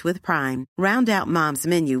 $9.99 each with Prime. Round out Mom's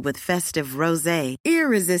menu with festive rosé,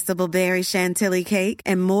 irresistible berry chantilly cake,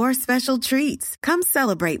 and more special treats. Come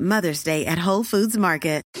celebrate Mother's Day at Whole Foods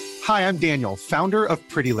Market. Hi, I'm Daniel, founder of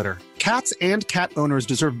Pretty Litter. Cats and cat owners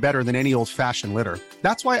deserve better than any old-fashioned litter.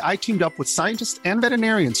 That's why I teamed up with scientists and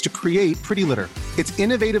veterinarians to create Pretty Litter. Its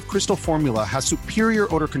innovative crystal formula has superior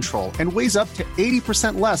odor control and weighs up to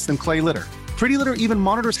 80% less than clay litter. Pretty Litter even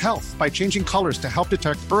monitors health by changing colors to help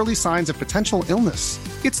detect early signs of potential illness.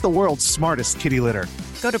 It's the world's smartest kitty litter.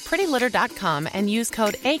 Go to prettylitter.com and use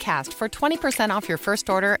code ACAST for 20% off your first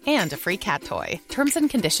order and a free cat toy. Terms and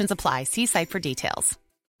conditions apply. See site for details.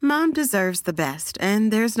 Mom deserves the best,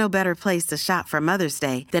 and there's no better place to shop for Mother's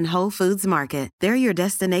Day than Whole Foods Market. They're your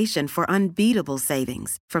destination for unbeatable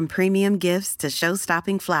savings, from premium gifts to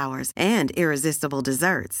show-stopping flowers and irresistible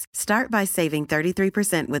desserts. Start by saving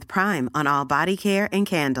 33% with Prime on all body care and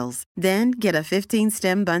candles. Then get a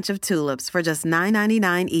 15-stem bunch of tulips for just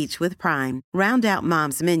 $9.99 each with Prime. Round out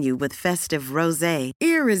Mom's menu with festive rosé,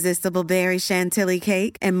 irresistible berry chantilly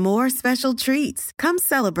cake, and more special treats. Come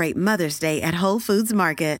celebrate Mother's Day at Whole Foods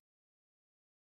Market.